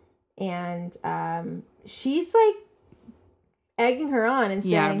 and she's like egging her on and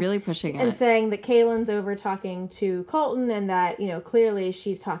saying, really pushing it, and saying that Kaylin's over talking to Colton, and that clearly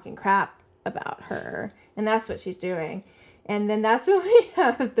she's talking crap about her, and that's what she's doing. And then that's when we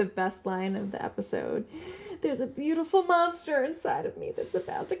have the best line of the episode. There's a beautiful monster inside of me that's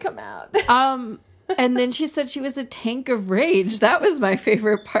about to come out. And then she said she was a tank of rage. That was my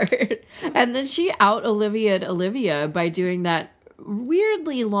favorite part. And then she out Olivia'd Olivia by doing that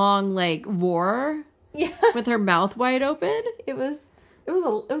weirdly long like roar. Yeah. With her mouth wide open. It was a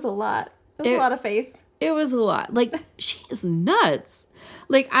lot. It was a lot of face. It was a lot. Like, she is nuts.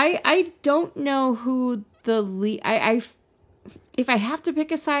 Like, I don't know who the lead... if I have to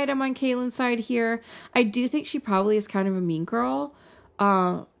pick a side, I'm on Kaylin's side here. I do think she probably is kind of a mean girl.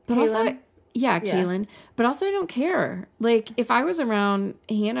 But Kaylin? Kaylin. But also, I don't care. Like, if I was around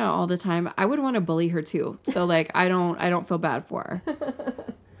Hannah all the time, I would want to bully her too. So, like, I don't feel bad for her.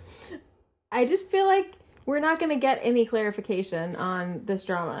 I just feel like we're not going to get any clarification on this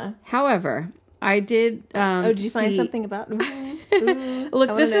drama. However, I did. Did you find something about?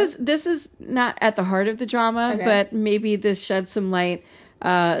 Look, this is not at the heart of the drama, but maybe this sheds some light.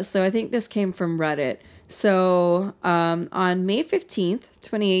 So I think this came from Reddit. So on May 15th,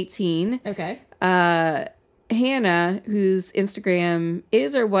 2018, Hannah, whose Instagram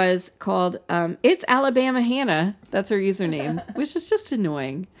is or was called It's Alabama Hannah, that's her username, which is just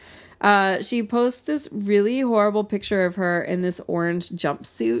annoying. She posts this really horrible picture of her in this orange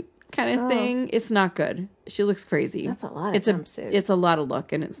jumpsuit kind of thing. It's not good. She looks crazy. That's a lot of jumpsuit. It's a lot of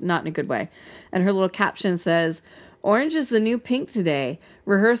look, and it's not in a good way. And her little caption says, "Orange is the new pink today.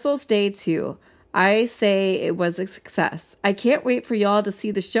 Rehearsals day 2. I say it was a success. I can't wait for y'all to see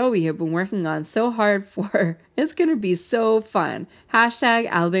the show we have been working on so hard for. It's going to be so fun. Hashtag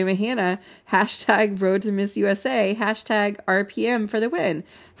Alabama Hannah. Hashtag Road to Miss USA. Hashtag RPM for the win.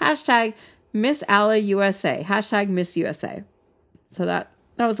 Hashtag Miss Alla USA. Hashtag Miss USA." So that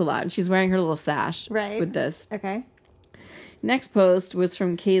was a lot. And she's wearing her little sash with this. Okay. Next post was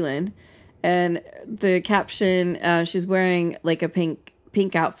from Kaylin. And the caption, she's wearing like a pink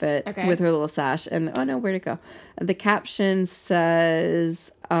outfit with her little sash, and oh no, where'd it go? The caption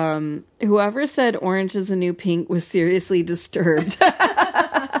says, "Whoever said orange is the new pink was seriously disturbed."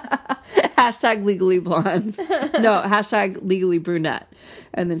 Hashtag legally blonde. No, hashtag legally brunette.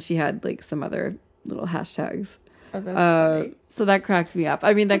 And then she had like some other little hashtags. Oh, that's funny. So that cracks me up.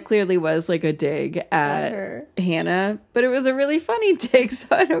 I mean, that clearly was like a dig at Hannah, but it was a really funny dig, so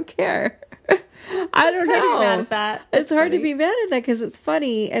I don't care. I don't know. Be mad at that. It's hard to be mad at that because it's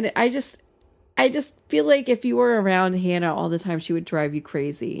funny, and I just feel like if you were around Hannah all the time, she would drive you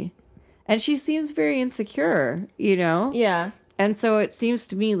crazy, and she seems very insecure, Yeah. And so it seems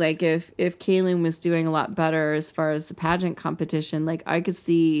to me like if Kaylin was doing a lot better as far as the pageant competition, like I could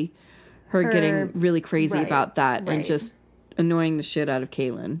see her getting really crazy about that and just annoying the shit out of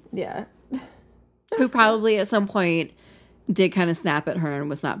Kaylin. Yeah. Who probably at some point did kind of snap at her and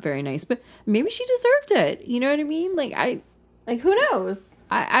was not very nice, but maybe she deserved it. You know what I mean? Like who knows?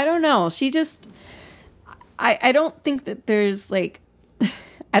 I don't know. She just, I don't think that there's like,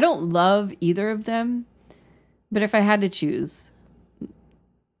 I don't love either of them, but if I had to choose,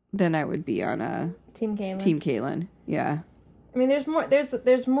 then I would be on Team Kaylin. Team Kaylin. Yeah. I mean,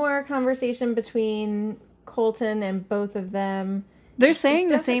 there's more conversation between Colton and both of them. They're saying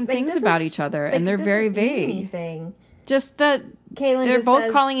the same things about each other, and they're very vague. Anything. Just that they're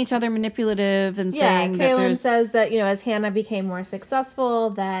both calling each other manipulative and saying that Kaylin says that, as Hannah became more successful,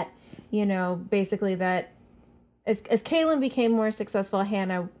 that, basically that as Kaylin became more successful,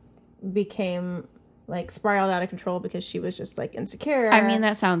 Hannah became like spiraled out of control because she was just like insecure. I mean,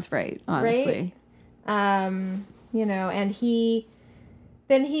 that sounds right, honestly. Right?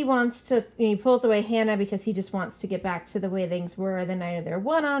 And he wants to, he pulls away Hannah because he just wants to get back to the way things were the night of their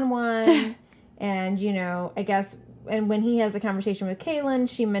one-on-one. And, I guess, and when he has a conversation with Kaylin,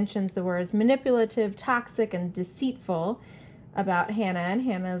 she mentions the words manipulative, toxic, and deceitful, about Hannah, and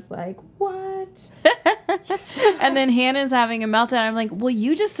Hannah's like, what? And then Hannah's having a meltdown. I'm like, well,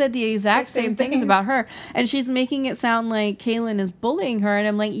 you just said the exact same things about her. And she's making it sound like Kaylin is bullying her. And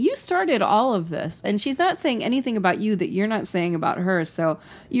I'm like, you started all of this. And she's not saying anything about you that you're not saying about her. So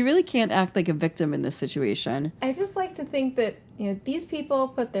you really can't act like a victim in this situation. I just like to think that, these people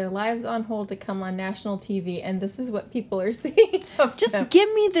put their lives on hold to come on national TV, and this is what people are seeing of Just them.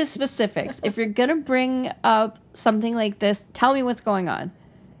 give me the specifics. If you're going to bring up something like this, tell me what's going on.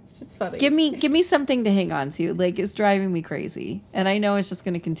 It's just funny. Give me something to hang on to. Like, it's driving me crazy. And I know it's just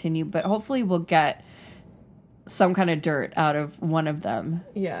going to continue, but hopefully we'll get some kind of dirt out of one of them.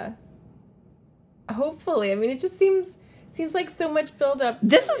 Yeah. Hopefully. I mean, it just seems like so much buildup.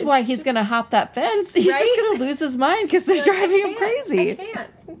 This is why he's going to hop that fence. He's just going to lose his mind because they're driving him crazy. I can't.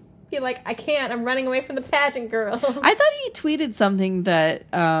 Be like, I can't. I'm running away from the pageant girls. I thought he tweeted something that,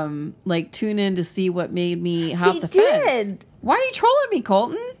 like, tune in to see what made me hop the fence. He did. Why are you trolling me,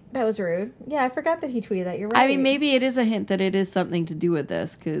 Colton? That was rude. Yeah, I forgot that he tweeted that. You're right. I mean, maybe it is a hint that it is something to do with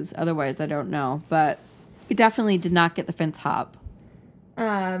this, because otherwise I don't know. But he definitely did not get the fence hop.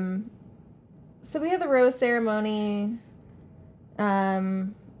 So we have the rose ceremony.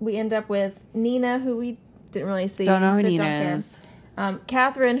 We end up with Nina, who we didn't really see. Don't know who so Nina care. is.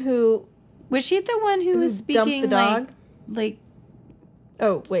 Catherine, who Was she the one who was dumped speaking the dog? like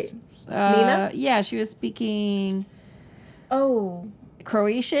Oh, wait. Nina? Yeah, she was speaking Oh,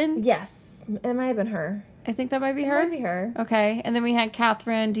 Croatian. yes. It might have been her. I think that might be It her. might be her. Okay, and then we had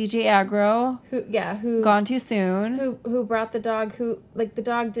Catherine, DJ Aggro, Who gone too soon. who brought the dog, the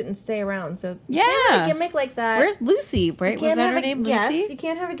dog didn't stay around, so Yeah. you can't have a gimmick like that. Where's Lucy? Right? Was that her name, Yes, Lucy? you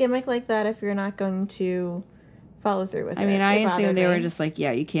can't have a gimmick like that if you're not going to follow through with it. I mean, I It bothered assumed they me. were just like,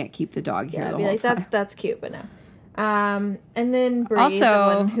 yeah, you can't keep the dog here Yeah, the be whole like, time. that's cute, but no. And then Bree, Also-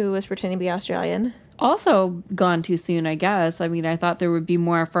 the one who was pretending to be Australian. Also gone too soon, I guess. I mean, I thought there would be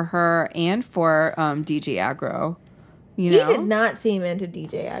more for her and for DJ Aggro. You know? He did not seem into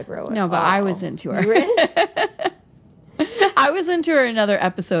DJ Aggro at No, but all. I was into her. You were into- I was into her another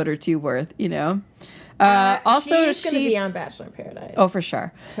episode or two worth, you know. Also, she's going to be on Bachelor in Paradise. Oh, for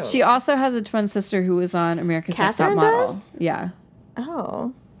sure. Totally. She also has a twin sister who was on America's Next Top Catherine Model. does? Yeah.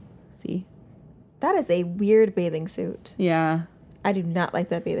 Oh, See. that is a weird bathing suit. Yeah. I do not like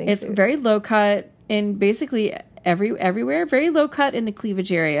that bathing It's suit. very low cut in basically everywhere. Very low cut in the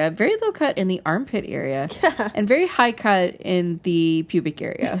cleavage area. Very low cut in the armpit area. And very high cut in the pubic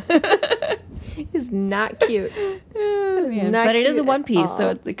area. It's not cute. Man. not But it is a cute one at piece, so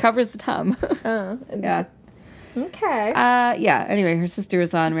all. it covers the tum. Oh, Yeah. Okay. Yeah. Anyway, her sister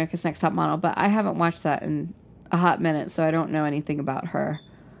was on America's Next Top Model, but I haven't watched that in a hot minute, so I don't know anything about her.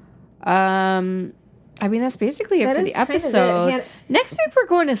 I mean, that's basically it That for is the kind of it. episode. Next week, we're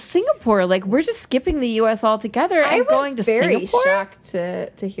going to Singapore. Like, we're just skipping the U.S. altogether I and going to was very Singapore. shocked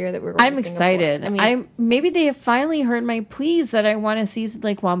to hear that we're going I'm to Singapore. excited. I mean, maybe they have finally heard my pleas that I want to see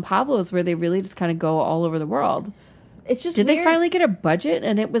like Juan Pablo's, where they really just kind of go all over the world. it's just Did weird. they finally get a budget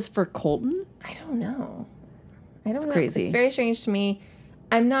and it was for Colton? I don't know. I don't know. crazy. It's very strange to me.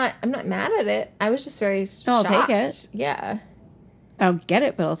 I'm not mad at it. I was just very I'll shocked. take it. Yeah. I don't get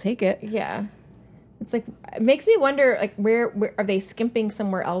it, but I'll take it. Yeah. It's like, it makes me wonder, like, where are they skimping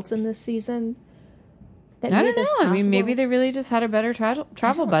somewhere else in this season? That I made don't know. this I mean, possible? maybe they really just had a better travel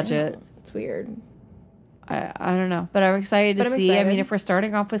I don't budget. know. It's weird. I don't know, but I'm excited to But I'm see. I excited. mean, if we're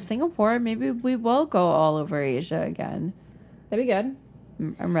starting off with Singapore, maybe we will go all over Asia again. That'd be good.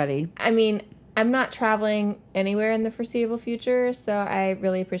 I'm ready. I mean, I'm not traveling anywhere in the foreseeable future, so I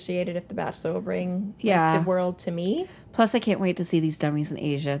really appreciate it if The Bachelor will bring Yeah. the world to me. Plus, I can't wait to see these dummies in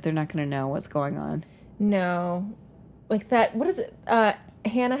Asia. They're not going to know what's going on. No. Like that, what is it?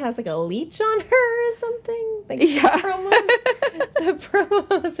 Hannah has like a leech on her or something? Like Yeah. the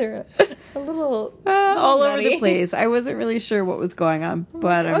promos are a little All over the nutty. place. I wasn't really sure what was going on,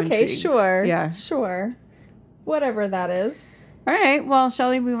 but I'm Okay, intrigued. sure. Yeah. Sure. Whatever that is. All right. Well, shall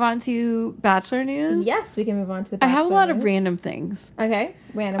we move on to Bachelor news? Yes, we can move on to the I have a Bachelor lot of news. random things. Okay.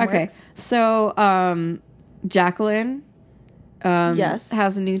 Random Okay. works. So, Jacqueline Yes.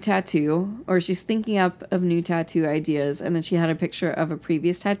 has a new tattoo, or she's thinking up of new tattoo ideas, and then she had a picture of a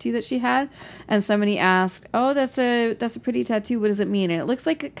previous tattoo that she had, and somebody asked, "Oh, that's a pretty tattoo. What does it mean?" And it looks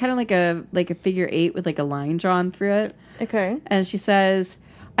like kind of like a figure 8 with like a line drawn through it. Okay. And she says,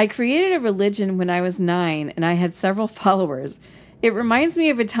 "I created a religion when I was 9, and I had several followers. It reminds me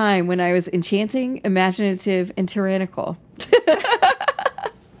of a time when I was enchanting, imaginative, and tyrannical."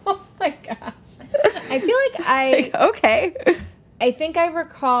 Oh my gosh. I feel like Okay. I think I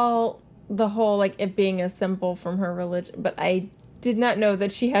recall the whole, like, it being a symbol from her religion, but I did not know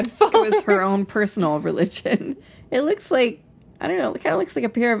that she had It followers. was her own personal religion. It looks like I don't know. It kind of looks like a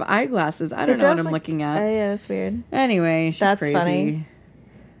pair of eyeglasses. I don't know what I'm looking at. Yeah, that's weird. Anyway, she's That's crazy. funny.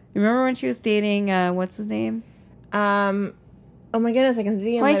 Remember when she was dating, what's his name? Oh my goodness, I can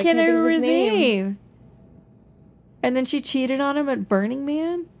see him. Why but can't I think of remember his his name? And then she cheated on him at Burning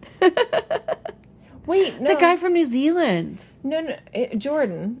Man? Wait, no. The guy from New Zealand. No,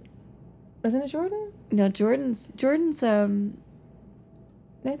 Jordan. Wasn't it Jordan? No, Jordan's No,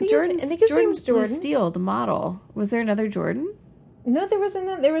 I think Jordan's, I think his Jordan's name's Jordan. Blue Steel, the model. Was there another Jordan? No, there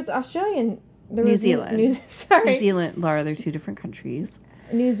wasn't. There was Australian. New Zealand. Sorry, New Zealand, Laura, they're two different countries.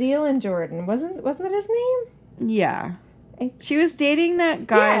 New Zealand Jordan. Wasn't that his name? Yeah. She was dating that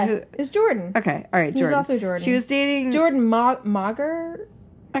guy who... It's Jordan. Okay, all right, Jordan. He was also Jordan. She was dating... Jordan Mauger?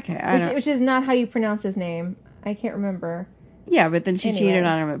 Okay, which is not how you pronounce his name. I can't remember. Yeah, but then she cheated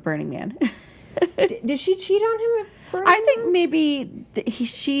on him at Burning Man. Did she cheat on him at Burning Man? I think maybe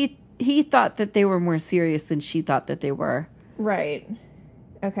he thought that they were more serious than she thought that they were. Right.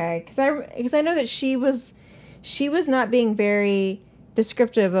 Okay. Because I know that she was not being very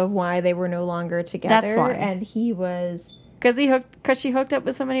descriptive of why they were no longer together. That's why. And he was... Because she hooked up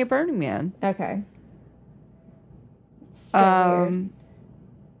with somebody at Burning Man. Okay. So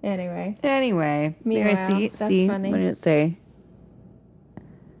weird. Anyway. Meanwhile, That's funny. What did it say?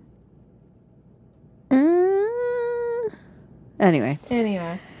 Anyway,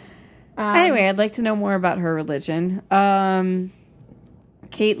 I'd like to know more about her religion.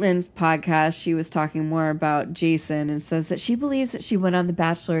 Caitlin's podcast, she was talking more about Jason and says that she believes that she went on The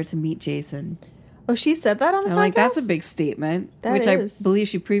Bachelor to meet Jason. Oh, she said that on the podcast? I'm like, that's a big statement, which I believe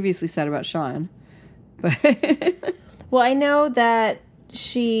she previously said about Sean. But well, I know that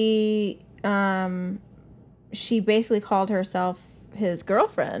she basically called herself his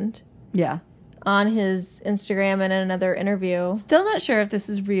girlfriend. Yeah. On his Instagram and in another interview. Still not sure if this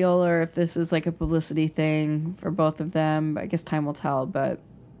is real or if this is like a publicity thing for both of them. I guess time will tell, but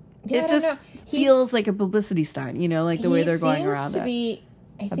it just feels like a publicity stunt, you know, like the way they're going around it.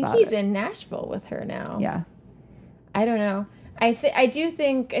 I think he's in Nashville with her now. Yeah. I don't know. I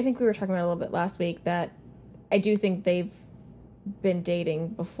think we were talking about it a little bit last week that I do think they've been dating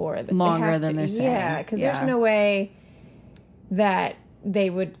before. Longer than they're saying. Yeah, because there's no way that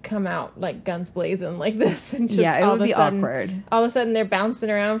they would come out like guns blazing like this and just it would be awkward. All of a sudden they're bouncing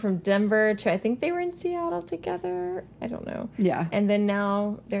around from Denver to I think they were in Seattle together. I don't know. Yeah. And then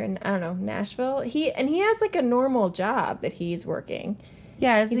now they're in Nashville. He has like a normal job that he's working.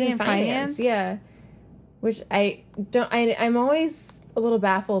 Yeah, he's in finance? Yeah. Which I'm always a little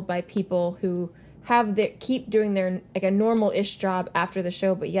baffled by people who keep doing their like a normal-ish job after the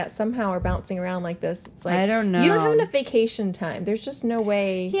show, but yet somehow are bouncing around like this. It's like, I don't know. You don't have enough vacation time. There's just no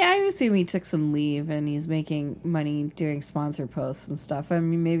way. Yeah, I assume he took some leave and he's making money doing sponsor posts and stuff. I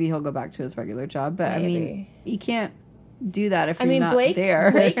mean, maybe he'll go back to his regular job, but maybe. I mean, you can't do that if you're not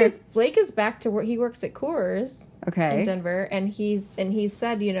there. Blake is back to work. He works at Coors, in Denver, and he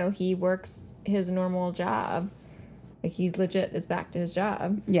said, you know, he works his normal job. Like he legit is back to his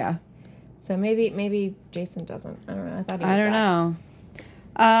job. Yeah. So maybe Jason doesn't. I don't know. I thought he was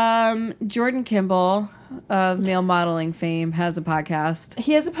I don't know. Jordan Kimball of male modeling fame has a podcast.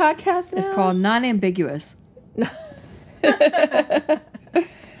 He has a podcast now? It's called Non-Ambiguous. I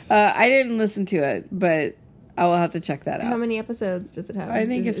didn't listen to it, but I will have to check that out. How many episodes does it have? I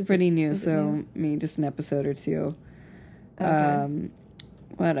think it's pretty new, so maybe just an episode or two. Okay.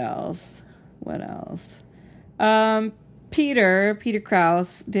 What else? Peter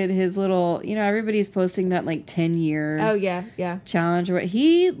Krause did his little, you know, everybody's posting that like 10-year challenge.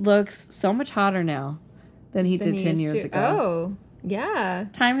 He looks so much hotter now than he did 10 years ago. Oh, yeah.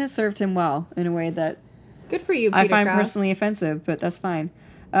 Time has served him well in a way that good for you, Peter I find Krause. personally offensive, but that's fine.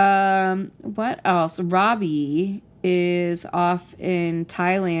 What else? Robbie is off in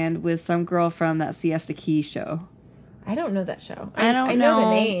Thailand with some girl from that Siesta Key show. I don't know that show. I know the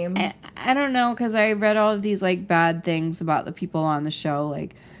name. I don't know because I read all of these like bad things about the people on the show,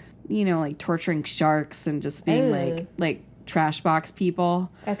 like, you know, like torturing sharks and just being like trash box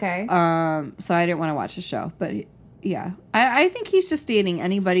people. Okay. So I didn't want to watch the show, but yeah, I think he's just dating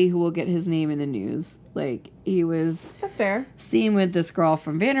anybody who will get his name in the news. Like he was that's fair. Seen with this girl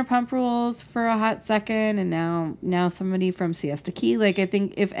from Vanderpump Rules for a hot second, and now somebody from Siesta Key. Like I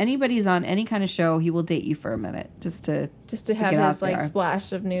think if anybody's on any kind of show, he will date you for a minute just to have his like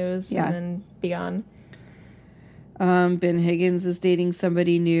splash of news and then be on. Ben Higgins is dating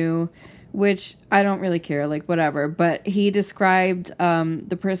somebody new, which I don't really care. Like whatever, but he described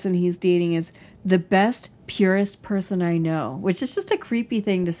the person he's dating as the best, purest person I know, which is just a creepy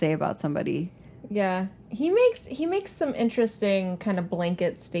thing to say about somebody. Yeah, he makes some interesting kind of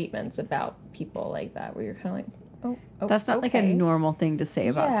blanket statements about people like that, where you're kind of like, Oh, That's not like a normal thing to say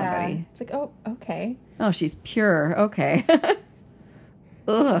about somebody. It's like, oh, okay. Oh, she's pure. Okay.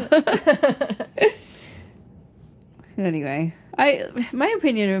 Ugh. Anyway, my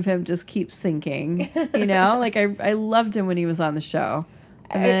opinion of him just keeps sinking. You know, like I loved him when he was on the show.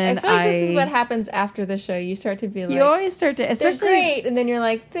 And then I feel like this is what happens after the show. You start to be like, you always start to, especially, they're great, and then you're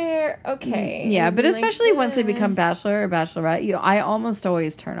like, they're okay. Yeah, and but especially like, once they become bachelor or bachelorette, I almost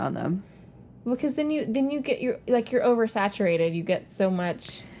always turn on them. Because then you get you're oversaturated. You get so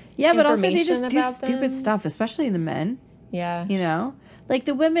much. Yeah, but also they just do them. stupid stuff, especially the men. Yeah, you know, like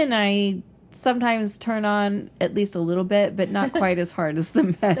the women I sometimes turn on at least a little bit, but not quite as hard as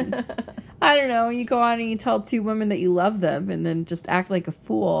the men. I don't know. You go on and you tell two women that you love them, and then just act like a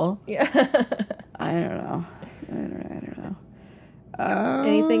fool. Yeah, I don't know.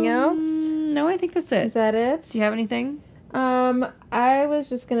 Anything else? No, I think that's it. Is that it? Do you have anything? I was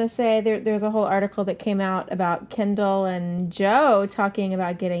just gonna say there's a whole article that came out about Kendall and Joe talking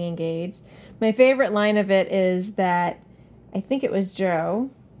about getting engaged. My favorite line of it is that I think it was Joe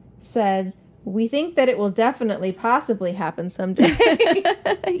said, "We think that it will definitely possibly happen someday."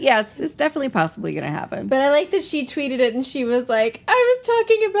 Yes, it's definitely possibly going to happen. But I like that she tweeted it and she was like, "I was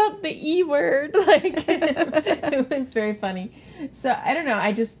talking about the E word." Like, it was very funny. So I don't know.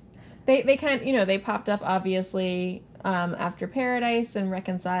 I just they kind of, they popped up obviously after Paradise and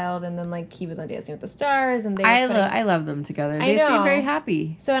reconciled, and then like he was on Dancing with the Stars, and I love them together. They seem very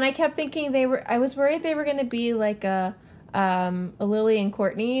happy. So, and I kept thinking I was worried they were going to be like a Lily and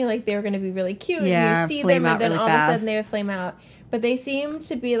Courtney, like they were going to be really cute, and you see them, and then all of a sudden they would flame out. But they seem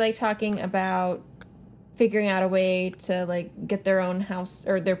to be like talking about figuring out a way to like get their own house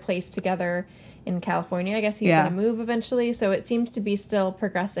or their place together in California. I guess he's going to move eventually, so it seems to be still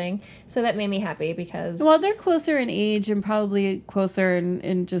progressing. So that made me happy because they're closer in age and probably closer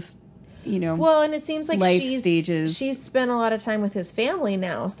in just, well, and it seems like life stages. She's spent a lot of time with his family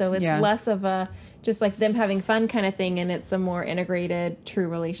now, so it's less of a just like them having fun kind of thing, and it's a more integrated, true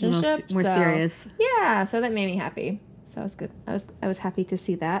relationship. More serious. Yeah, so that made me happy. So it was good. I was happy to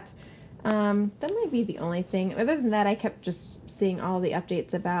see that. That might be the only thing. Other than that, I kept just seeing all the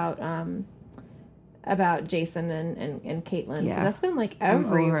updates about Jason and Caitlyn. Yeah, that's been like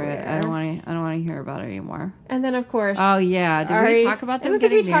everywhere. I don't want to hear about it anymore. And then of course, oh yeah, did we talk about them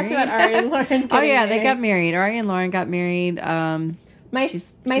getting married? We talked about Ari and Lauren. Oh yeah, they got married. Ari and Lauren got married.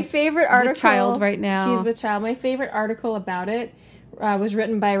 She's favorite article. With child right now. She's with child. My favorite article about it was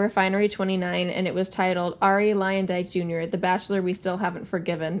written by Refinery29, and it was titled "Ari Lyondike Jr., the Bachelor We Still Haven't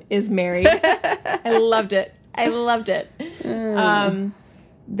Forgiven, is Married." I loved it.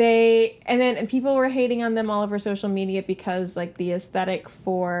 And people were hating on them all over social media because like the aesthetic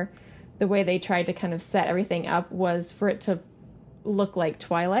for the way they tried to kind of set everything up was for it to look like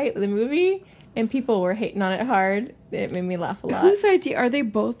Twilight, the movie, and people were hating on it hard. It made me laugh a lot. Whose idea? Are they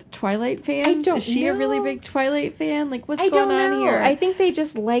both Twilight fans? I don't know. Is she a really big Twilight fan? Like, what's going on here? I think they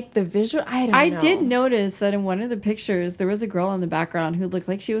just like the visual. I did notice that in one of the pictures, there was a girl in the background who looked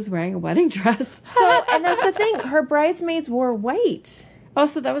like she was wearing a wedding dress. So, and that's the thing. Her bridesmaids wore white. Oh,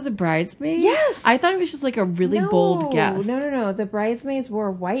 so that was a bridesmaid? Yes. I thought it was just like a really bold guess. No. The bridesmaids wore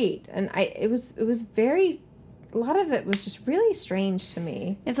white, and it was very. A lot of it was just really strange to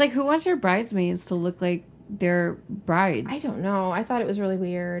me. It's like, who wants your bridesmaids to look like their brides? I don't know. I thought it was really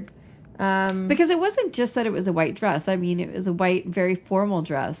weird. Because it wasn't just that it was a white dress. I mean, it was a white, very formal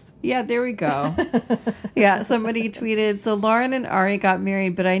dress. Yeah, there we go. Yeah, somebody tweeted, so Lauren and Ari got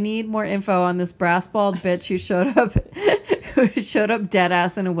married, but I need more info on this brass bald bitch who showed up dead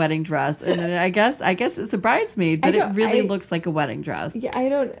ass in a wedding dress. And then I guess it's a bridesmaid, but it really looks like a wedding dress. Yeah,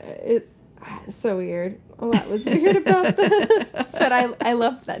 it's so weird. A lot was weird about this, but I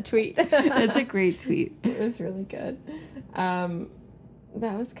loved that tweet. It's a great tweet. It was really good.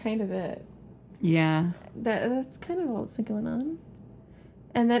 That was kind of it. Yeah. That's kind of all that's been going on.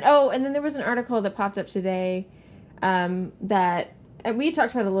 And then there was an article that popped up today that we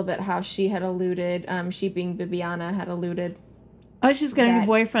talked about a little bit, how she had alluded, she being Bibiana had alluded. Oh, she's got a new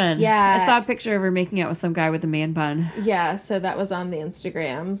boyfriend. Yeah. I saw a picture of her making out with some guy with a man bun. Yeah, so that was on the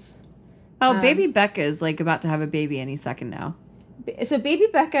Instagrams. Oh, baby Becca is like about to have a baby any second now. So baby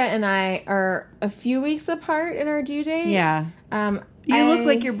Becca and I are a few weeks apart in our due date. Yeah. You look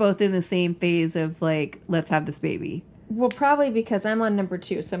like you're both in the same phase of like, let's have this baby. Well, probably because I'm on number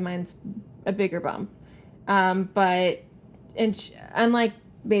 2, so mine's a bigger bump. But unlike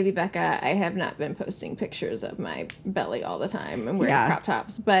baby Becca, I have not been posting pictures of my belly all the time and wearing crop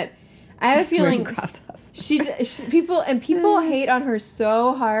tops. But I have a feeling she people hate on her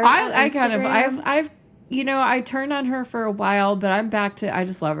so hard. I turned on her for a while, but I'm back to, I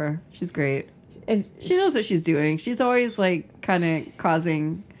just love her. She's great. She knows what she's doing. She's always like kind of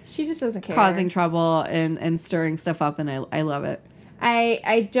causing She just doesn't care. trouble and stirring stuff up, and I love it.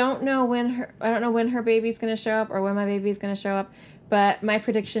 I don't know when her baby's going to show up or when my baby's going to show up, but my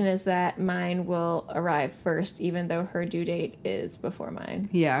prediction is that mine will arrive first, even though her due date is before mine.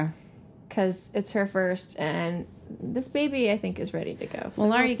 Yeah. Because it's her first, and this baby, I think, is ready to go. So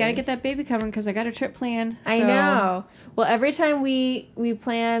well, Laura, you got to see. get that baby coming because I got a trip planned. I know. Well, every time we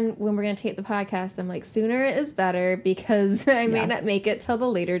plan when we're going to tape the podcast, I'm like, sooner is better because I may not make it till the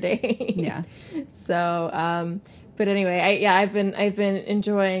later date. Yeah. So, but anyway, I've been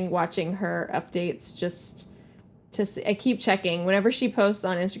enjoying watching her updates just to see. I keep checking whenever she posts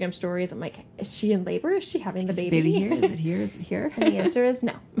on Instagram stories. I'm like, is she in labor? Is she having the baby? Here? Is it here? Is it here? And the answer is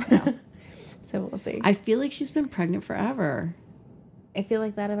no. No. So we'll see. I feel like she's been pregnant forever. I feel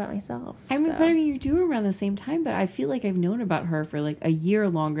like that about myself. I mean, you do around the same time, but I feel like I've known about her for like a year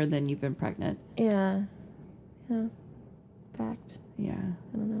longer than you've been pregnant. Yeah. Fact. Yeah.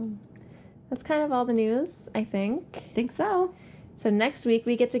 I don't know. That's kind of all the news, I think. Think so. So next week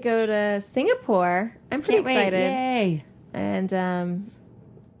we get to go to Singapore. I'm pretty excited. Yay. And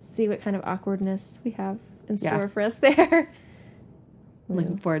see what kind of awkwardness we have in store for us there.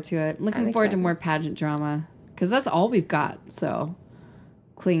 Looking forward to it. Looking I'm forward to excited. more pageant drama. Because that's all we've got. So,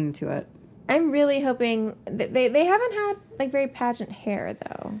 clinging to it. I'm really hoping that they haven't had like very pageant hair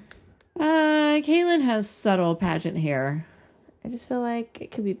though. Caitlin has subtle pageant hair. I just feel like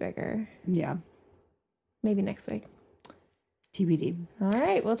it could be bigger. Yeah. Maybe next week. TBD. All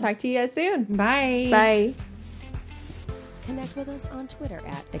right. We'll talk to you guys soon. Bye. Bye. Connect with us on Twitter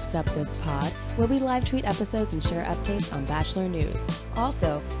at AcceptThisPod, where we live tweet episodes and share updates on Bachelor news.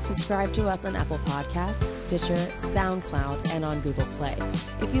 Also, subscribe to us on Apple Podcasts, Stitcher, SoundCloud, and on Google Play.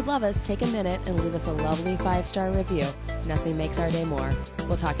 If you love us, take a minute and leave us a lovely 5-star review. Nothing makes our day more.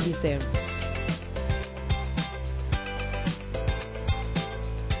 We'll talk to you soon.